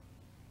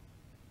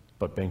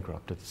 but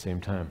bankrupt at the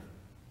same time.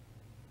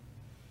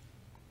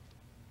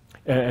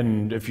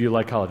 And if you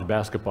like college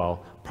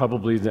basketball,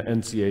 probably the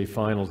NCAA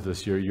finals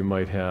this year, you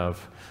might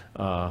have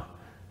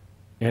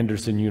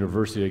Anderson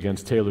University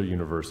against Taylor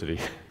University.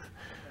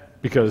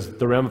 Because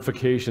the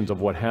ramifications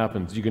of what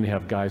happens, you're going to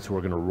have guys who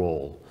are going to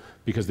roll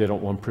because they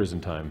don't want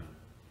prison time.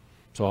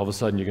 So all of a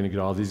sudden, you're going to get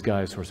all these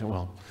guys who are saying,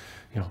 well,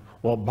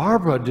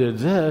 Barbara did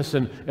this,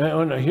 and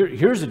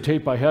here's a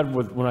tape I had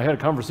when I had a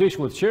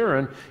conversation with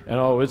Sharon,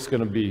 and it's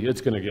going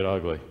to get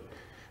ugly.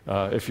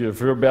 If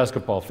you're a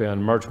basketball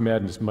fan, March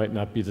Madness might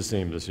not be the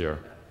same this year.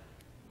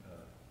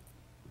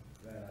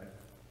 I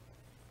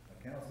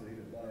counsel you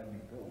to buy me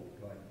gold,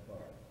 like the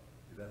fire.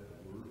 Is that the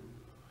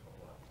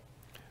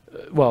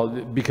word? Well,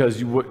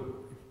 because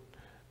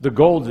the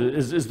gold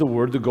is the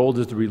word. The gold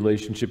is the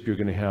relationship you're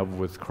going to have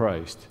with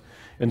Christ.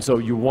 And so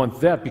you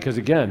want that because,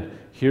 again,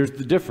 here's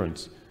the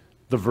difference.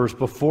 The verse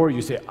before,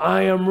 you say,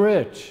 I am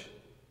rich,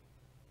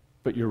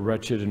 but you're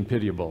wretched and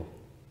pitiable.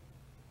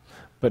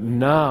 But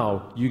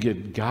now you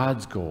get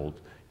God's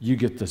gold. You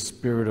get the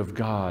Spirit of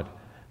God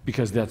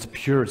because that's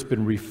pure. It's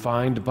been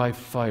refined by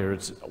fire.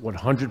 It's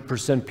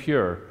 100%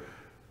 pure.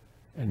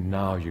 And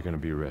now you're going to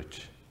be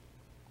rich.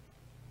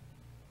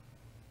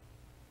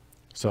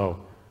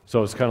 So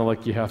it's kind of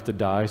like you have to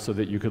die so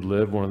that you could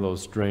live, one of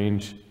those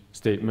strange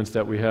statements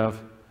that we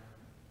have.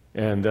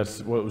 And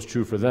that's what was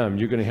true for them.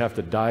 You're going to have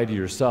to die to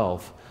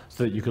yourself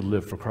so that you could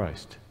live for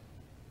Christ.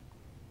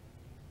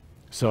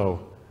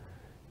 So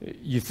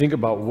you think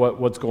about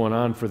what's going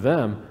on for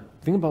them.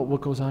 Think about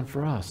what goes on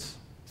for us.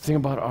 Think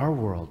about our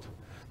world.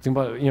 Think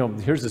about,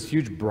 here's this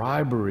huge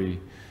bribery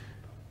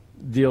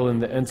deal in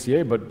the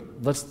NCAA, but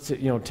let's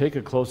take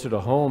it closer to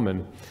home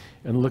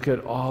and look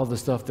at all the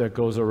stuff that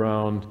goes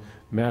around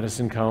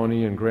Madison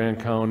County and Grant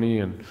County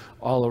and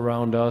all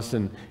around us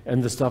and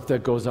the stuff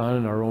that goes on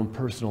in our own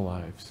personal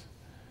lives.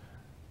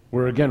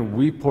 Where again,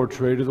 we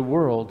portray to the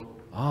world,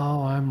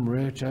 oh, I'm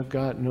rich, I've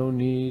got no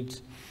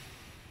needs.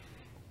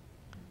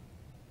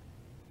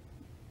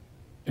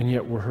 And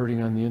yet we're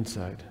hurting on the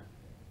inside.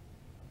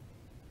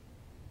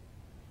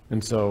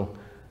 And so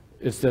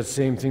it's that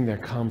same thing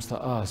that comes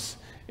to us.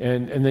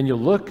 And then you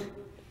look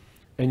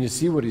and you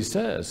see what he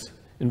says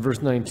in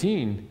verse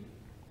 19,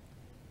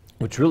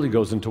 which really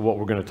goes into what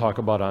we're going to talk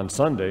about on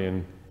Sunday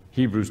in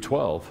Hebrews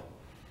 12.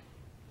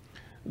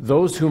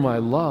 Those whom I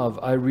love,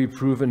 I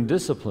reprove and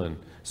discipline.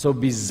 So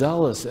be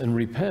zealous and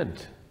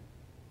repent.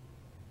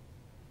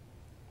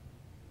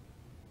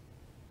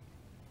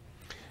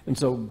 And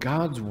so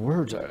God's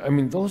words,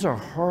 those are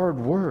hard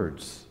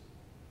words.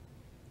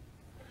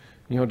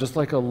 Just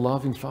like a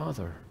loving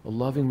father, a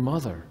loving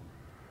mother.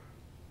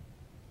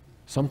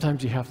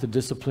 Sometimes you have to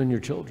discipline your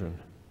children.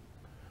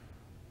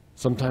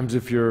 Sometimes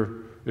if you're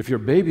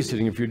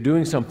babysitting, if you're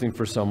doing something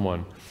for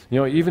someone,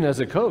 even as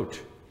a coach,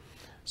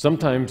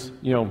 sometimes,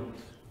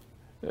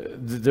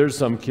 there's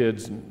some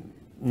kids,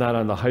 not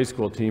on the high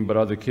school team, but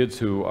other kids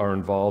who are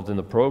involved in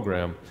the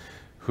program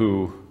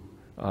who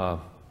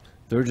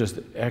they're just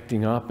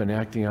acting up and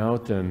acting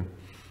out,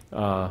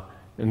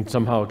 and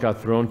somehow it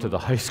got thrown to the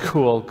high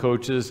school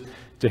coaches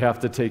to have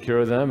to take care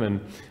of them.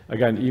 And I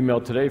got an email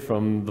today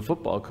from the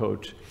football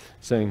coach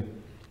saying,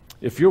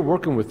 if you're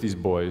working with these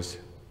boys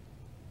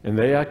and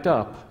they act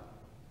up,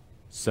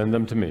 send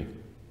them to me.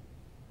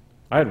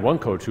 I had one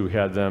coach who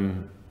had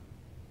them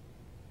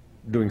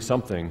doing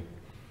something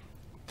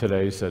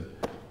today, said,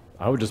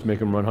 I would just make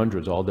them run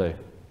hundreds all day.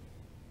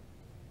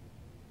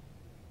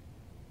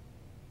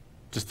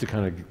 Just to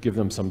kind of give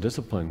them some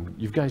discipline.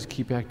 You guys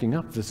keep acting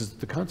up. This is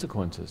the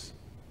consequences.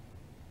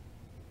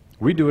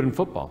 We do it in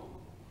football.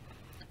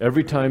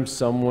 Every time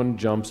someone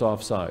jumps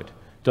offside,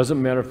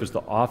 doesn't matter if it's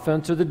the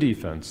offense or the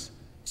defense,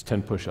 it's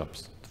 10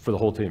 push-ups for the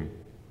whole team.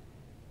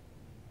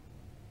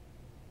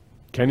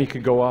 Kenny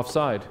could go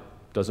offside.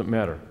 Doesn't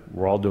matter.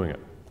 We're all doing it.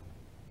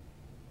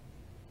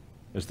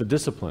 It's the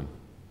discipline.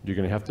 You're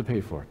going to have to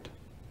pay for it.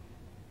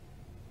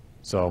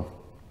 So,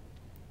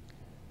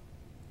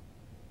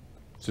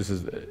 So he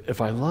says,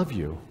 if I love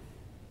you,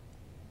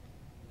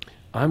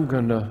 I'm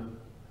going to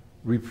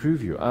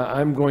reprove you.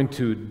 I'm going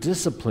to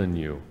discipline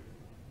you.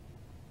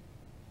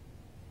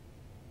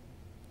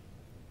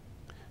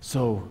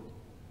 So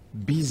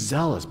be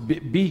zealous.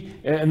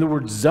 And the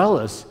word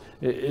zealous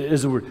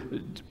is a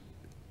word,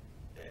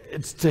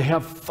 it's to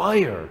have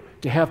fire,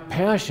 to have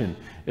passion.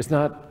 It's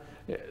not,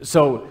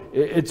 so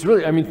it's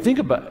really, I mean, think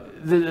about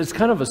it. It's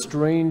kind of a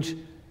strange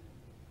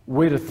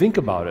way to think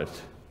about it.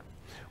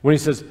 When he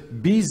says,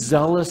 be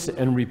zealous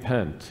and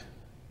repent.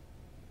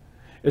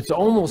 It's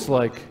almost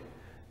like,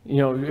 you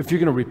know, if you're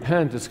going to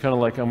repent, it's kind of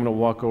like I'm going to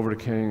walk over to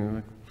Kenny and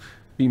like,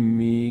 be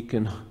meek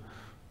and,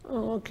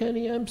 oh,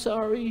 Kenny, I'm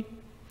sorry.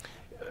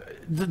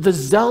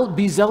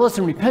 Be zealous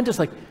and repent is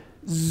like,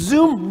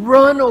 zoom,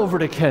 run over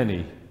to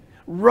Kenny.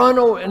 Run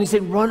over, and he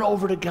said, run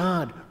over to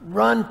God.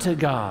 Run to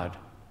God.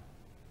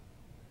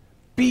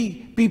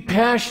 Be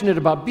passionate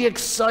about, be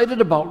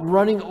excited about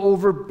running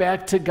over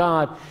back to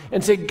God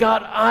and say,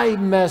 God, I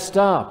messed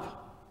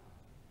up.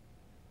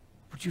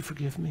 Would you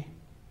forgive me?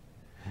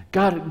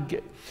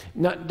 God,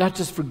 not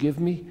just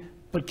forgive me,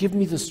 but give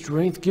me the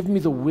strength, give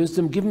me the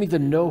wisdom, give me the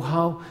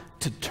know-how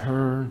to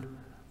turn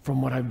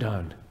from what I've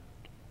done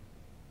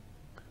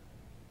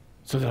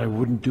so that I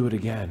wouldn't do it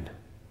again.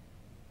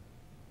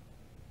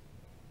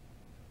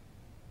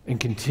 And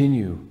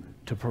continue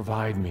to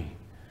provide me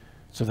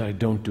so that I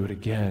don't do it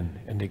again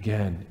and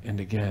again and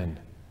again.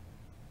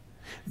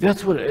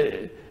 That's what,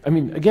 I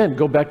mean, again,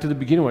 go back to the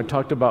beginning when I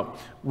talked about,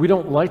 we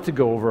don't like to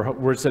go over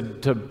where it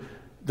said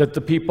that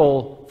the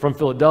people from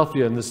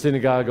Philadelphia in the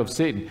synagogue of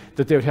Satan,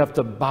 that they would have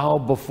to bow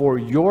before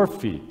your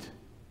feet.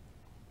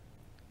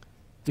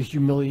 The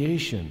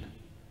humiliation.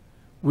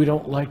 We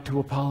don't like to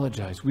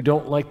apologize. We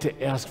don't like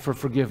to ask for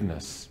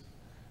forgiveness.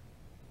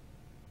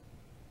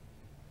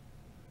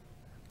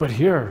 But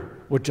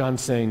here, what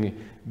John's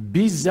saying,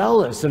 be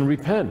zealous and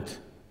repent.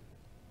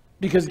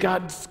 Because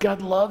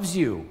God loves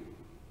you.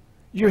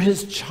 You're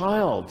his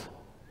child.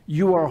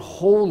 You are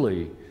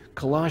holy.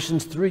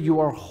 Colossians 3, you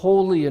are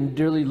holy and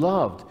dearly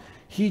loved.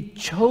 He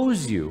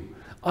chose you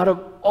out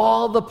of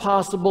all the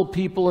possible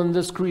people in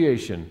this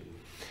creation.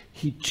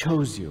 He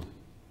chose you.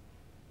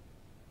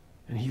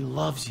 And he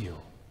loves you.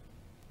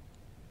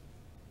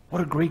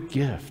 What a great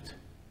gift.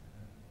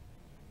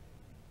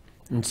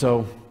 And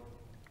so,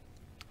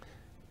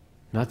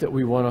 not that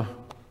we want to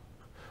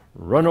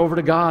run over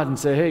to God and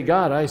say, hey,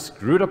 God, I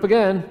screwed up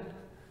again.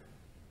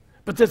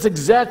 But that's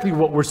exactly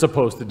what we're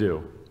supposed to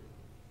do.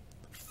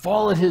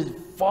 Fall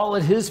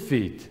at his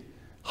feet,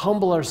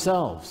 humble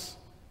ourselves,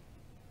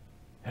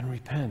 and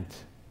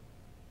repent.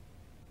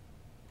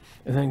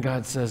 And then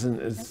God says, and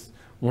it's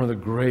one of the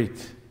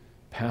great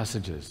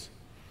passages,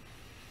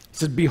 he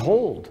says,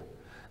 behold,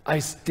 I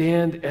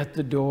stand at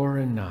the door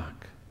and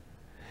knock.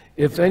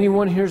 If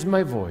anyone hears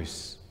my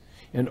voice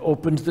and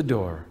opens the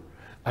door,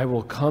 I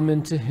will come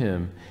into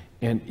him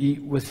and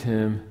eat with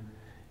him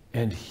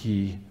and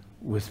he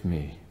with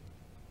me.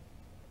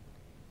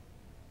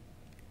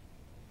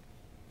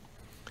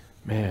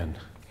 Man,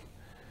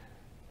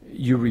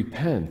 you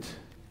repent,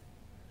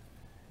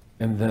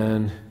 and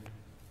then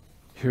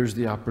here's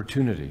the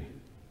opportunity.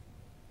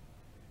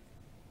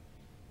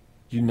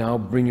 You now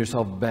bring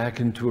yourself back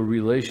into a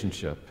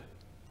relationship.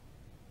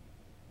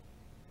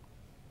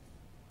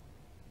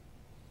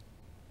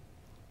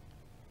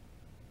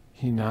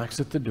 He knocks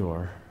at the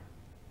door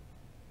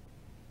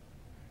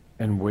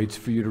and waits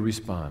for you to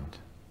respond.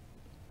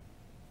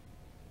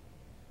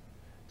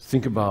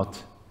 Think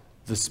about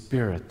the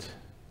Spirit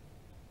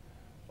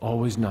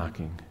always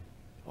knocking,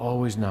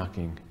 always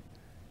knocking.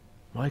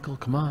 Michael,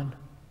 come on.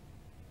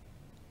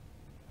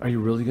 Are you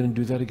really going to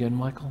do that again,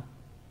 Michael?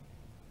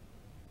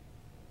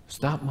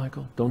 Stop,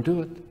 Michael. Don't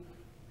do it.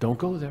 Don't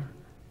go there.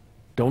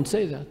 Don't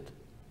say that.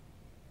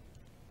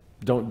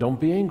 Don't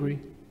be angry.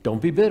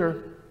 Don't be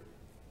bitter.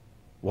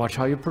 Watch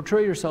how you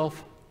portray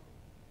yourself.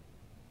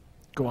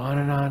 Go on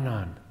and on and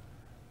on.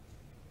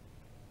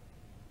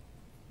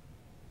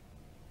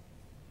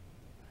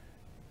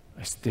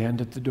 I stand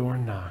at the door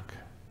and knock.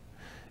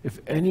 If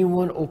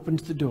anyone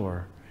opens the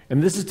door,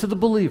 and this is to the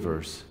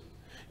believers,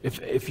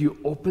 if you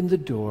open the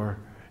door,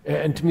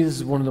 and to me this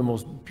is one of the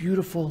most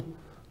beautiful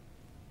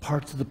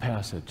parts of the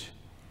passage.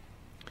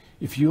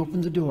 If you open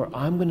the door,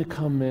 I'm going to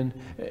come in,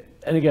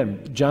 and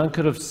again, John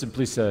could have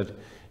simply said,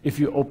 if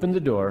you open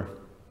the door,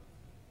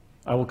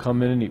 I will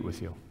come in and eat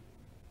with you.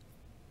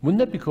 Wouldn't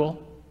that be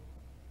cool?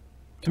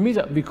 To me,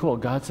 that would be cool.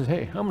 God said,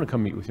 hey, I'm going to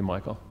come eat with you,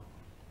 Michael.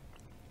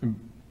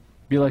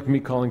 Be like me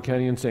calling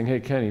Kenny and saying, hey,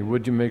 Kenny,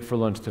 what'd you make for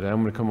lunch today?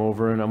 I'm going to come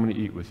over and I'm going to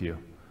eat with you.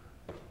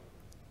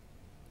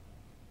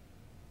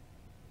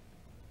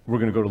 We're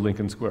going to go to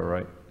Lincoln Square,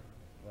 right?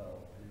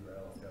 Well, you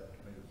else got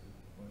tomatoes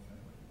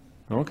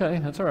and Okay,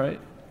 that's all right.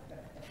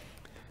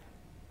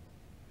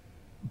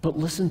 But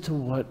listen to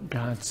what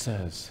God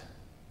says.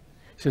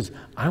 He says,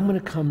 I'm going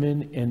to come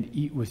in and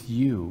eat with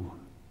you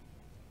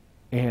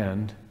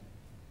and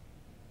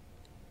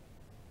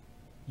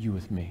you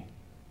with me.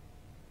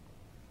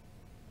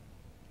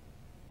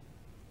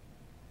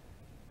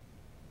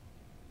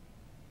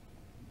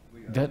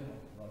 we got That,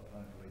 a lot of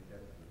time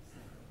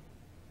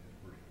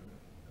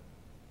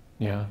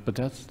Yeah, but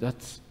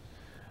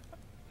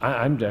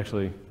I'm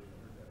actually,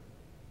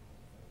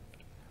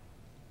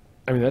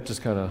 I mean, that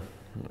just kind of,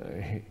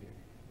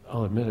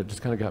 I'll admit it,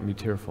 just kind of got me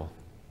tearful.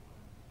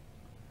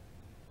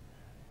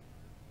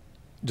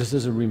 Just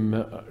as a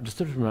reminder,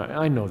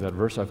 I know that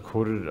verse, I've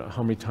quoted it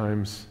how many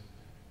times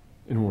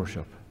in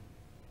worship.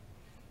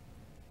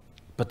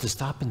 But to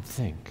stop and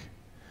think,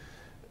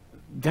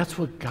 that's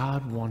what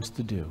God wants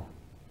to do.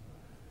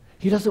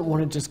 He doesn't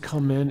want to just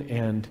come in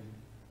and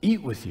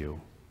eat with you.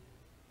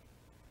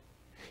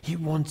 He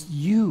wants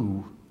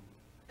you,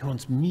 he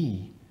wants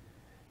me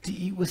to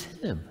eat with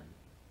him.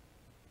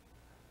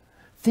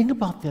 Think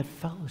about that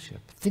fellowship.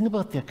 Think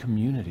about that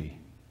community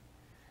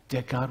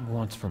that God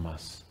wants from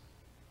us.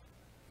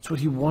 It's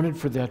what he wanted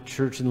for that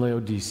church in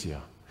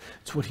Laodicea.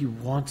 It's what he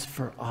wants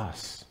for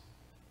us.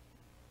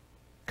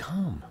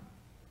 Come.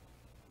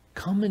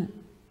 Come and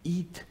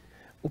eat.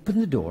 Open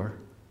the door.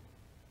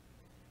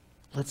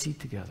 Let's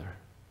eat together.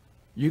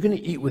 You're going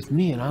to eat with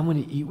me, and I'm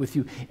going to eat with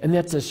you. And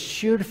that's a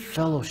shared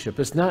fellowship.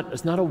 It's not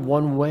a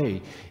one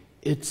way.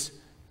 It's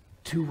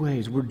two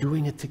ways. We're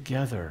doing it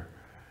together.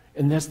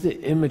 And that's the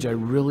image I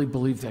really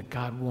believe that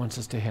God wants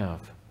us to have.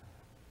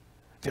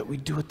 That we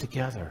do it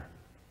together.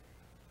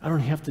 I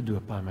don't have to do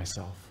it by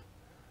myself.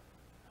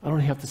 I don't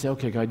have to say,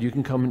 okay, God, you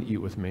can come and eat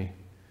with me.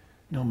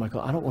 No,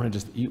 Michael, I don't want to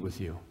just eat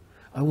with you.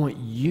 I want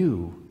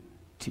you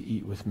to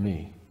eat with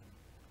me.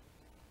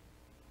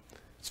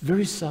 It's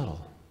very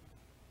subtle,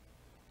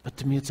 but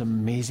to me it's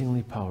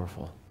amazingly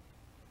powerful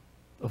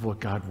of what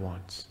God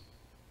wants.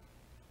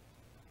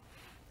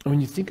 And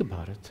when you think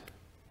about it,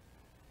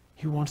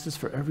 he wants this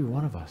for every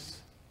one of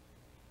us.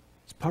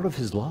 It's part of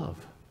his love.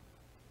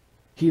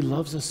 He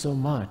loves us so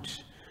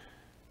much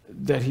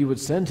that he would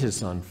send his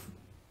son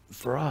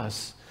for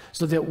us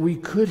so that we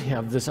could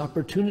have this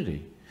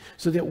opportunity,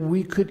 so that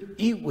we could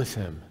eat with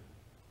him.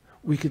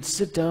 We could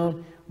sit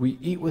down, we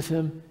eat with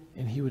him,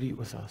 and he would eat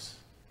with us.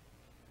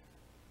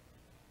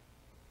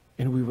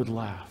 And we would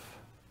laugh,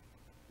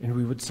 and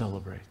we would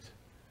celebrate,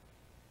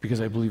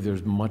 because I believe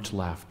there's much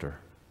laughter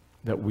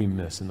that we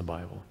miss in the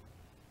Bible.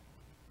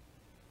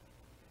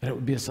 And it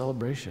would be a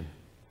celebration.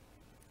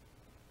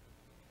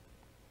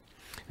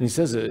 And he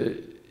says,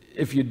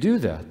 if you do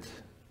that,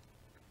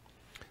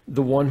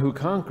 the one who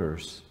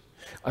conquers,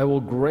 I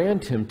will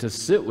grant him to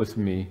sit with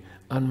me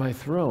on my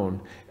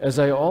throne, as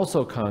I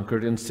also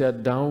conquered and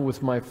sat down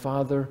with my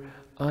Father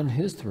on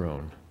his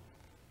throne.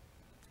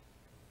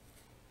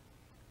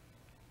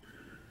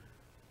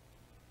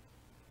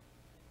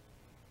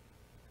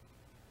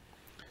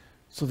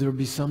 So there will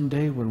be some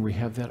day when we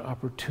have that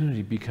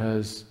opportunity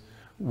because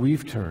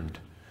we've turned,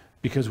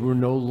 because we're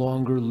no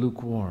longer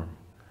lukewarm,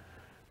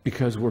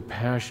 because we're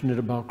passionate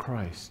about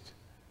Christ,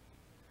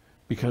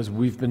 because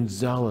we've been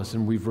zealous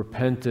and we've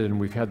repented and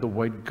we've had the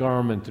white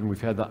garment and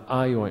we've had the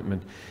eye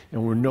ointment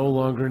and we're no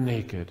longer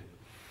naked.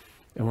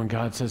 And when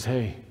God says,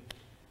 hey,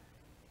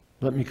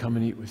 let me come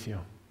and eat with you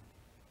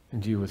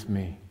and you with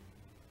me.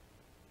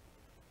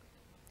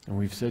 And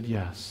we've said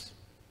yes.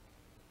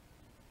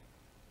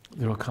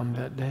 There will come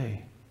that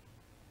day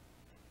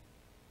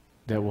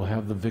that we'll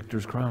have the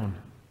victor's crown.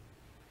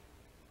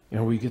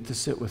 And we get to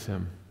sit with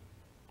him.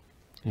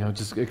 You know,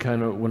 just it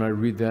kind of, when I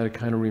read that, it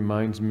kind of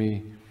reminds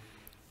me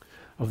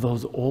of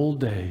those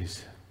old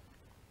days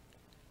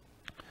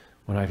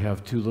when I'd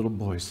have two little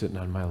boys sitting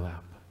on my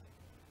lap.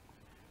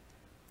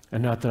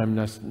 And not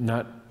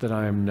that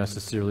I am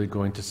necessarily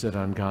going to sit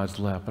on God's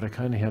lap, but I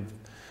kind of have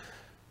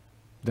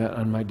that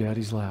on my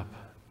daddy's lap,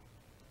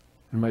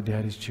 in my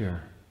daddy's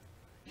chair.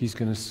 He's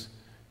going to,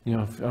 you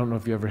know, I don't know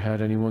if you ever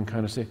had anyone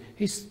kind of say,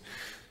 hey,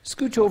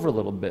 scooch over a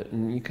little bit.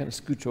 And you kind of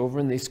scooch over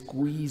and they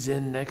squeeze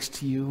in next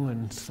to you.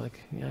 And it's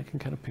like, yeah, I can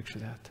kind of picture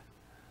that.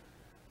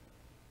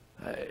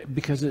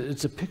 Because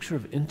it's a picture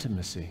of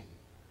intimacy.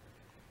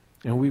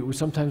 And we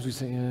sometimes we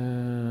say,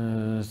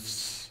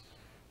 let's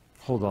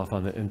hold off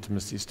on the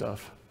intimacy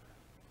stuff.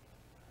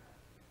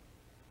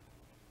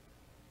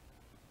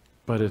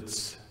 But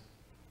it's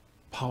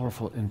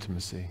powerful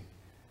intimacy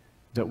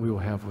that we will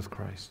have with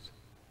Christ.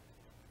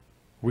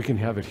 We can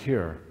have it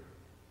here,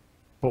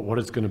 but what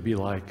it's going to be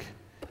like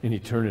in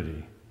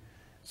eternity,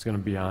 it's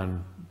going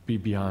to be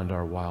beyond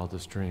our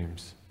wildest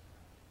dreams.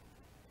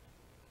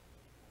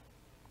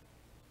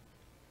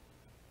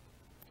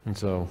 And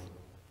so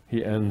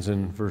he ends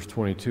in verse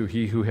 22,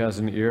 he who has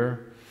an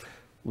ear,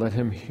 let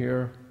him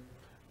hear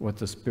what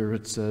the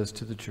Spirit says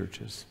to the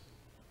churches.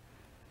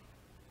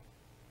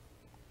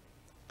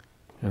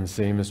 And the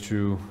same is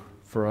true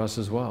for us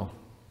as well.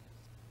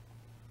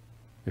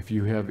 If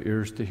you have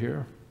ears to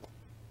hear,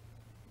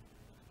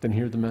 then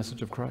hear the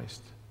message of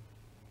Christ.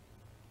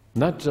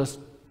 Not just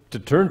to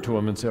turn to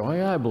him and say, oh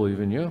yeah, I believe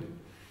in you,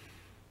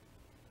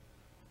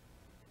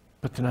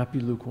 but to not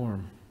be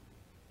lukewarm,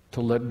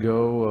 to let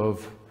go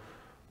of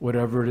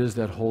whatever it is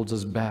that holds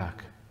us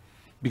back.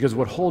 Because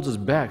what holds us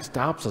back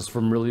stops us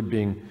from really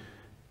being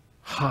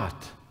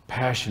hot,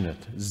 passionate,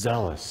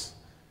 zealous.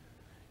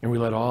 And we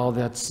let all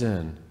that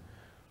sin.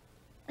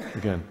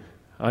 Again,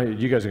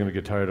 you guys are going to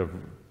get tired of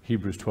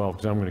Hebrews 12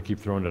 because I'm going to keep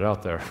throwing it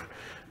out there.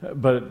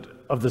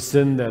 But of the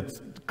sin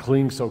that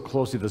clings so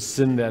closely, the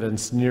sin that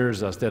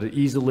ensnares us, that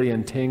easily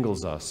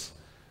entangles us.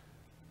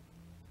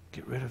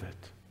 Get rid of it.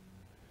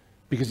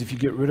 Because if you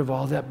get rid of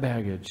all that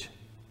baggage,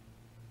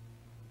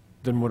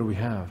 then what do we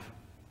have?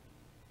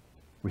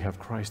 We have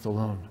Christ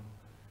alone.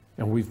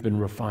 And we've been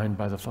refined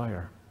by the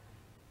fire.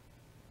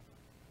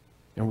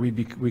 And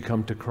we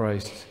come to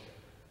Christ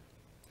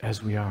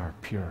as we are,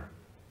 pure.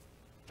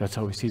 That's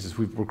how he sees us.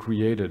 We're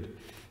created.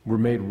 We're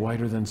made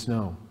whiter than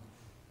snow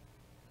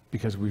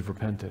because we've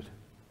repented.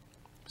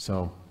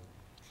 So,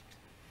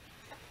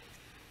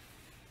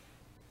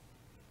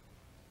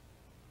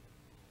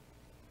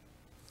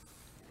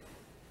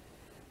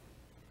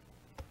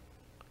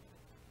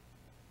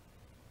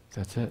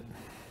 that's it.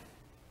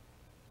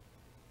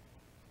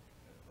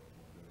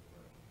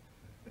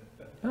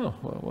 Oh,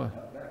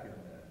 what? Back in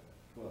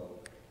 12.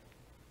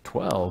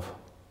 12?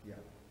 Yeah. It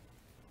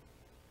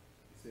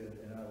said,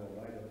 and I will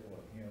write upon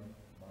him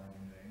my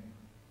new name.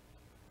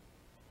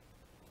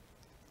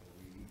 So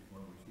we each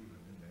one receive a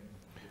new name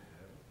and get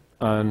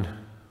to heaven.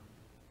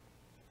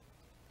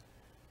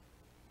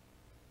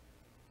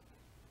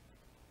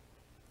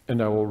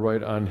 And I will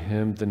write on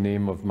him the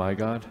name of my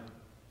God?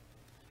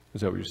 Is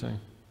that what you're saying?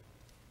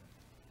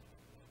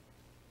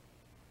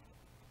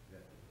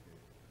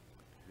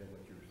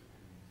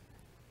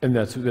 And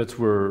that's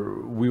where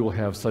we will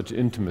have such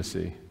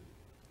intimacy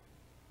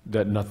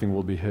that nothing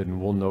will be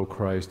hidden. We'll know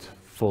Christ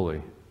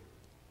fully.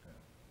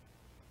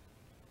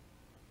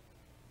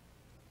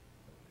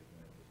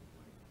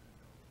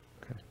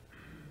 Okay.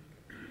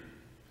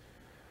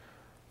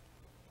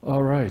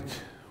 All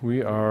right.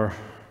 We are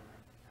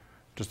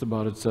just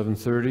about at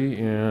 7:30,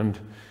 and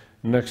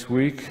next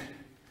week,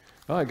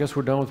 I guess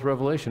we're done with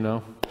Revelation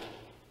now.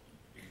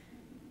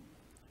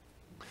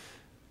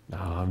 No,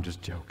 I'm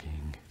just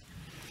joking.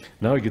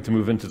 Now we get to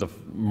move into the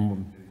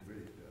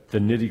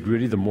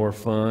nitty-gritty, the more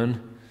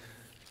fun,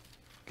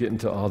 get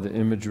into all the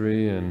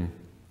imagery and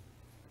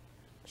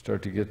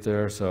start to get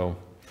there. So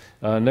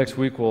next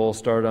week we'll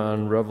start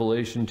on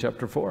Revelation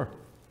chapter 4.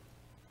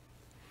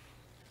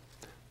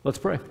 Let's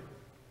pray.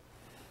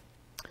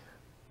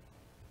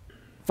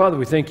 Father,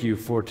 we thank you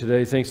for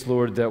today. Thanks,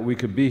 Lord, that we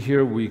could be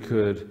here. We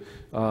could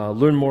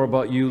learn more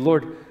about you.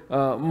 Lord,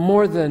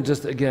 more than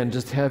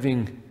just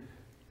having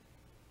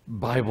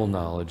Bible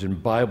knowledge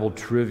and Bible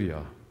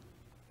trivia.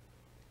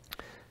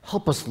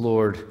 Help us,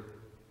 Lord,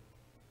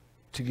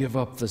 to give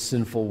up the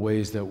sinful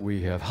ways that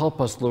we have. Help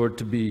us, Lord,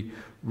 to be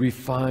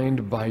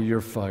refined by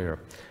your fire.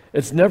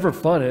 It's never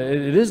fun.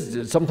 It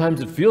is. Sometimes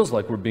it feels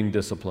like we're being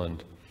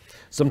disciplined.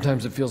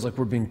 Sometimes it feels like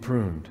we're being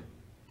pruned.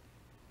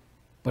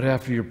 But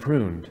after you're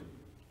pruned,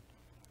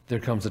 there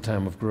comes a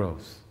time of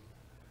growth.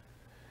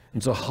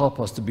 And so help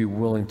us to be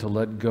willing to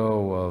let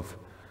go of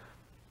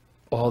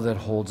all that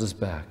holds us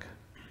back,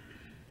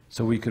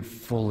 so we could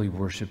fully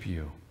worship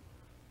you.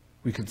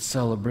 We could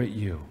celebrate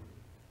you.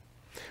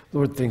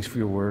 Lord, thanks for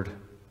your word.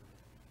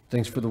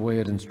 Thanks for the way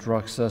it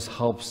instructs us,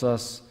 helps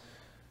us.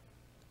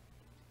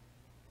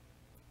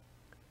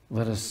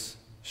 Let us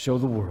show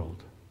the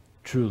world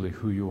truly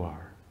who you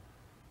are.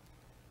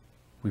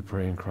 We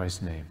pray in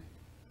Christ's name.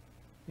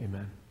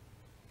 Amen.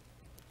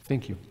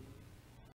 Thank you.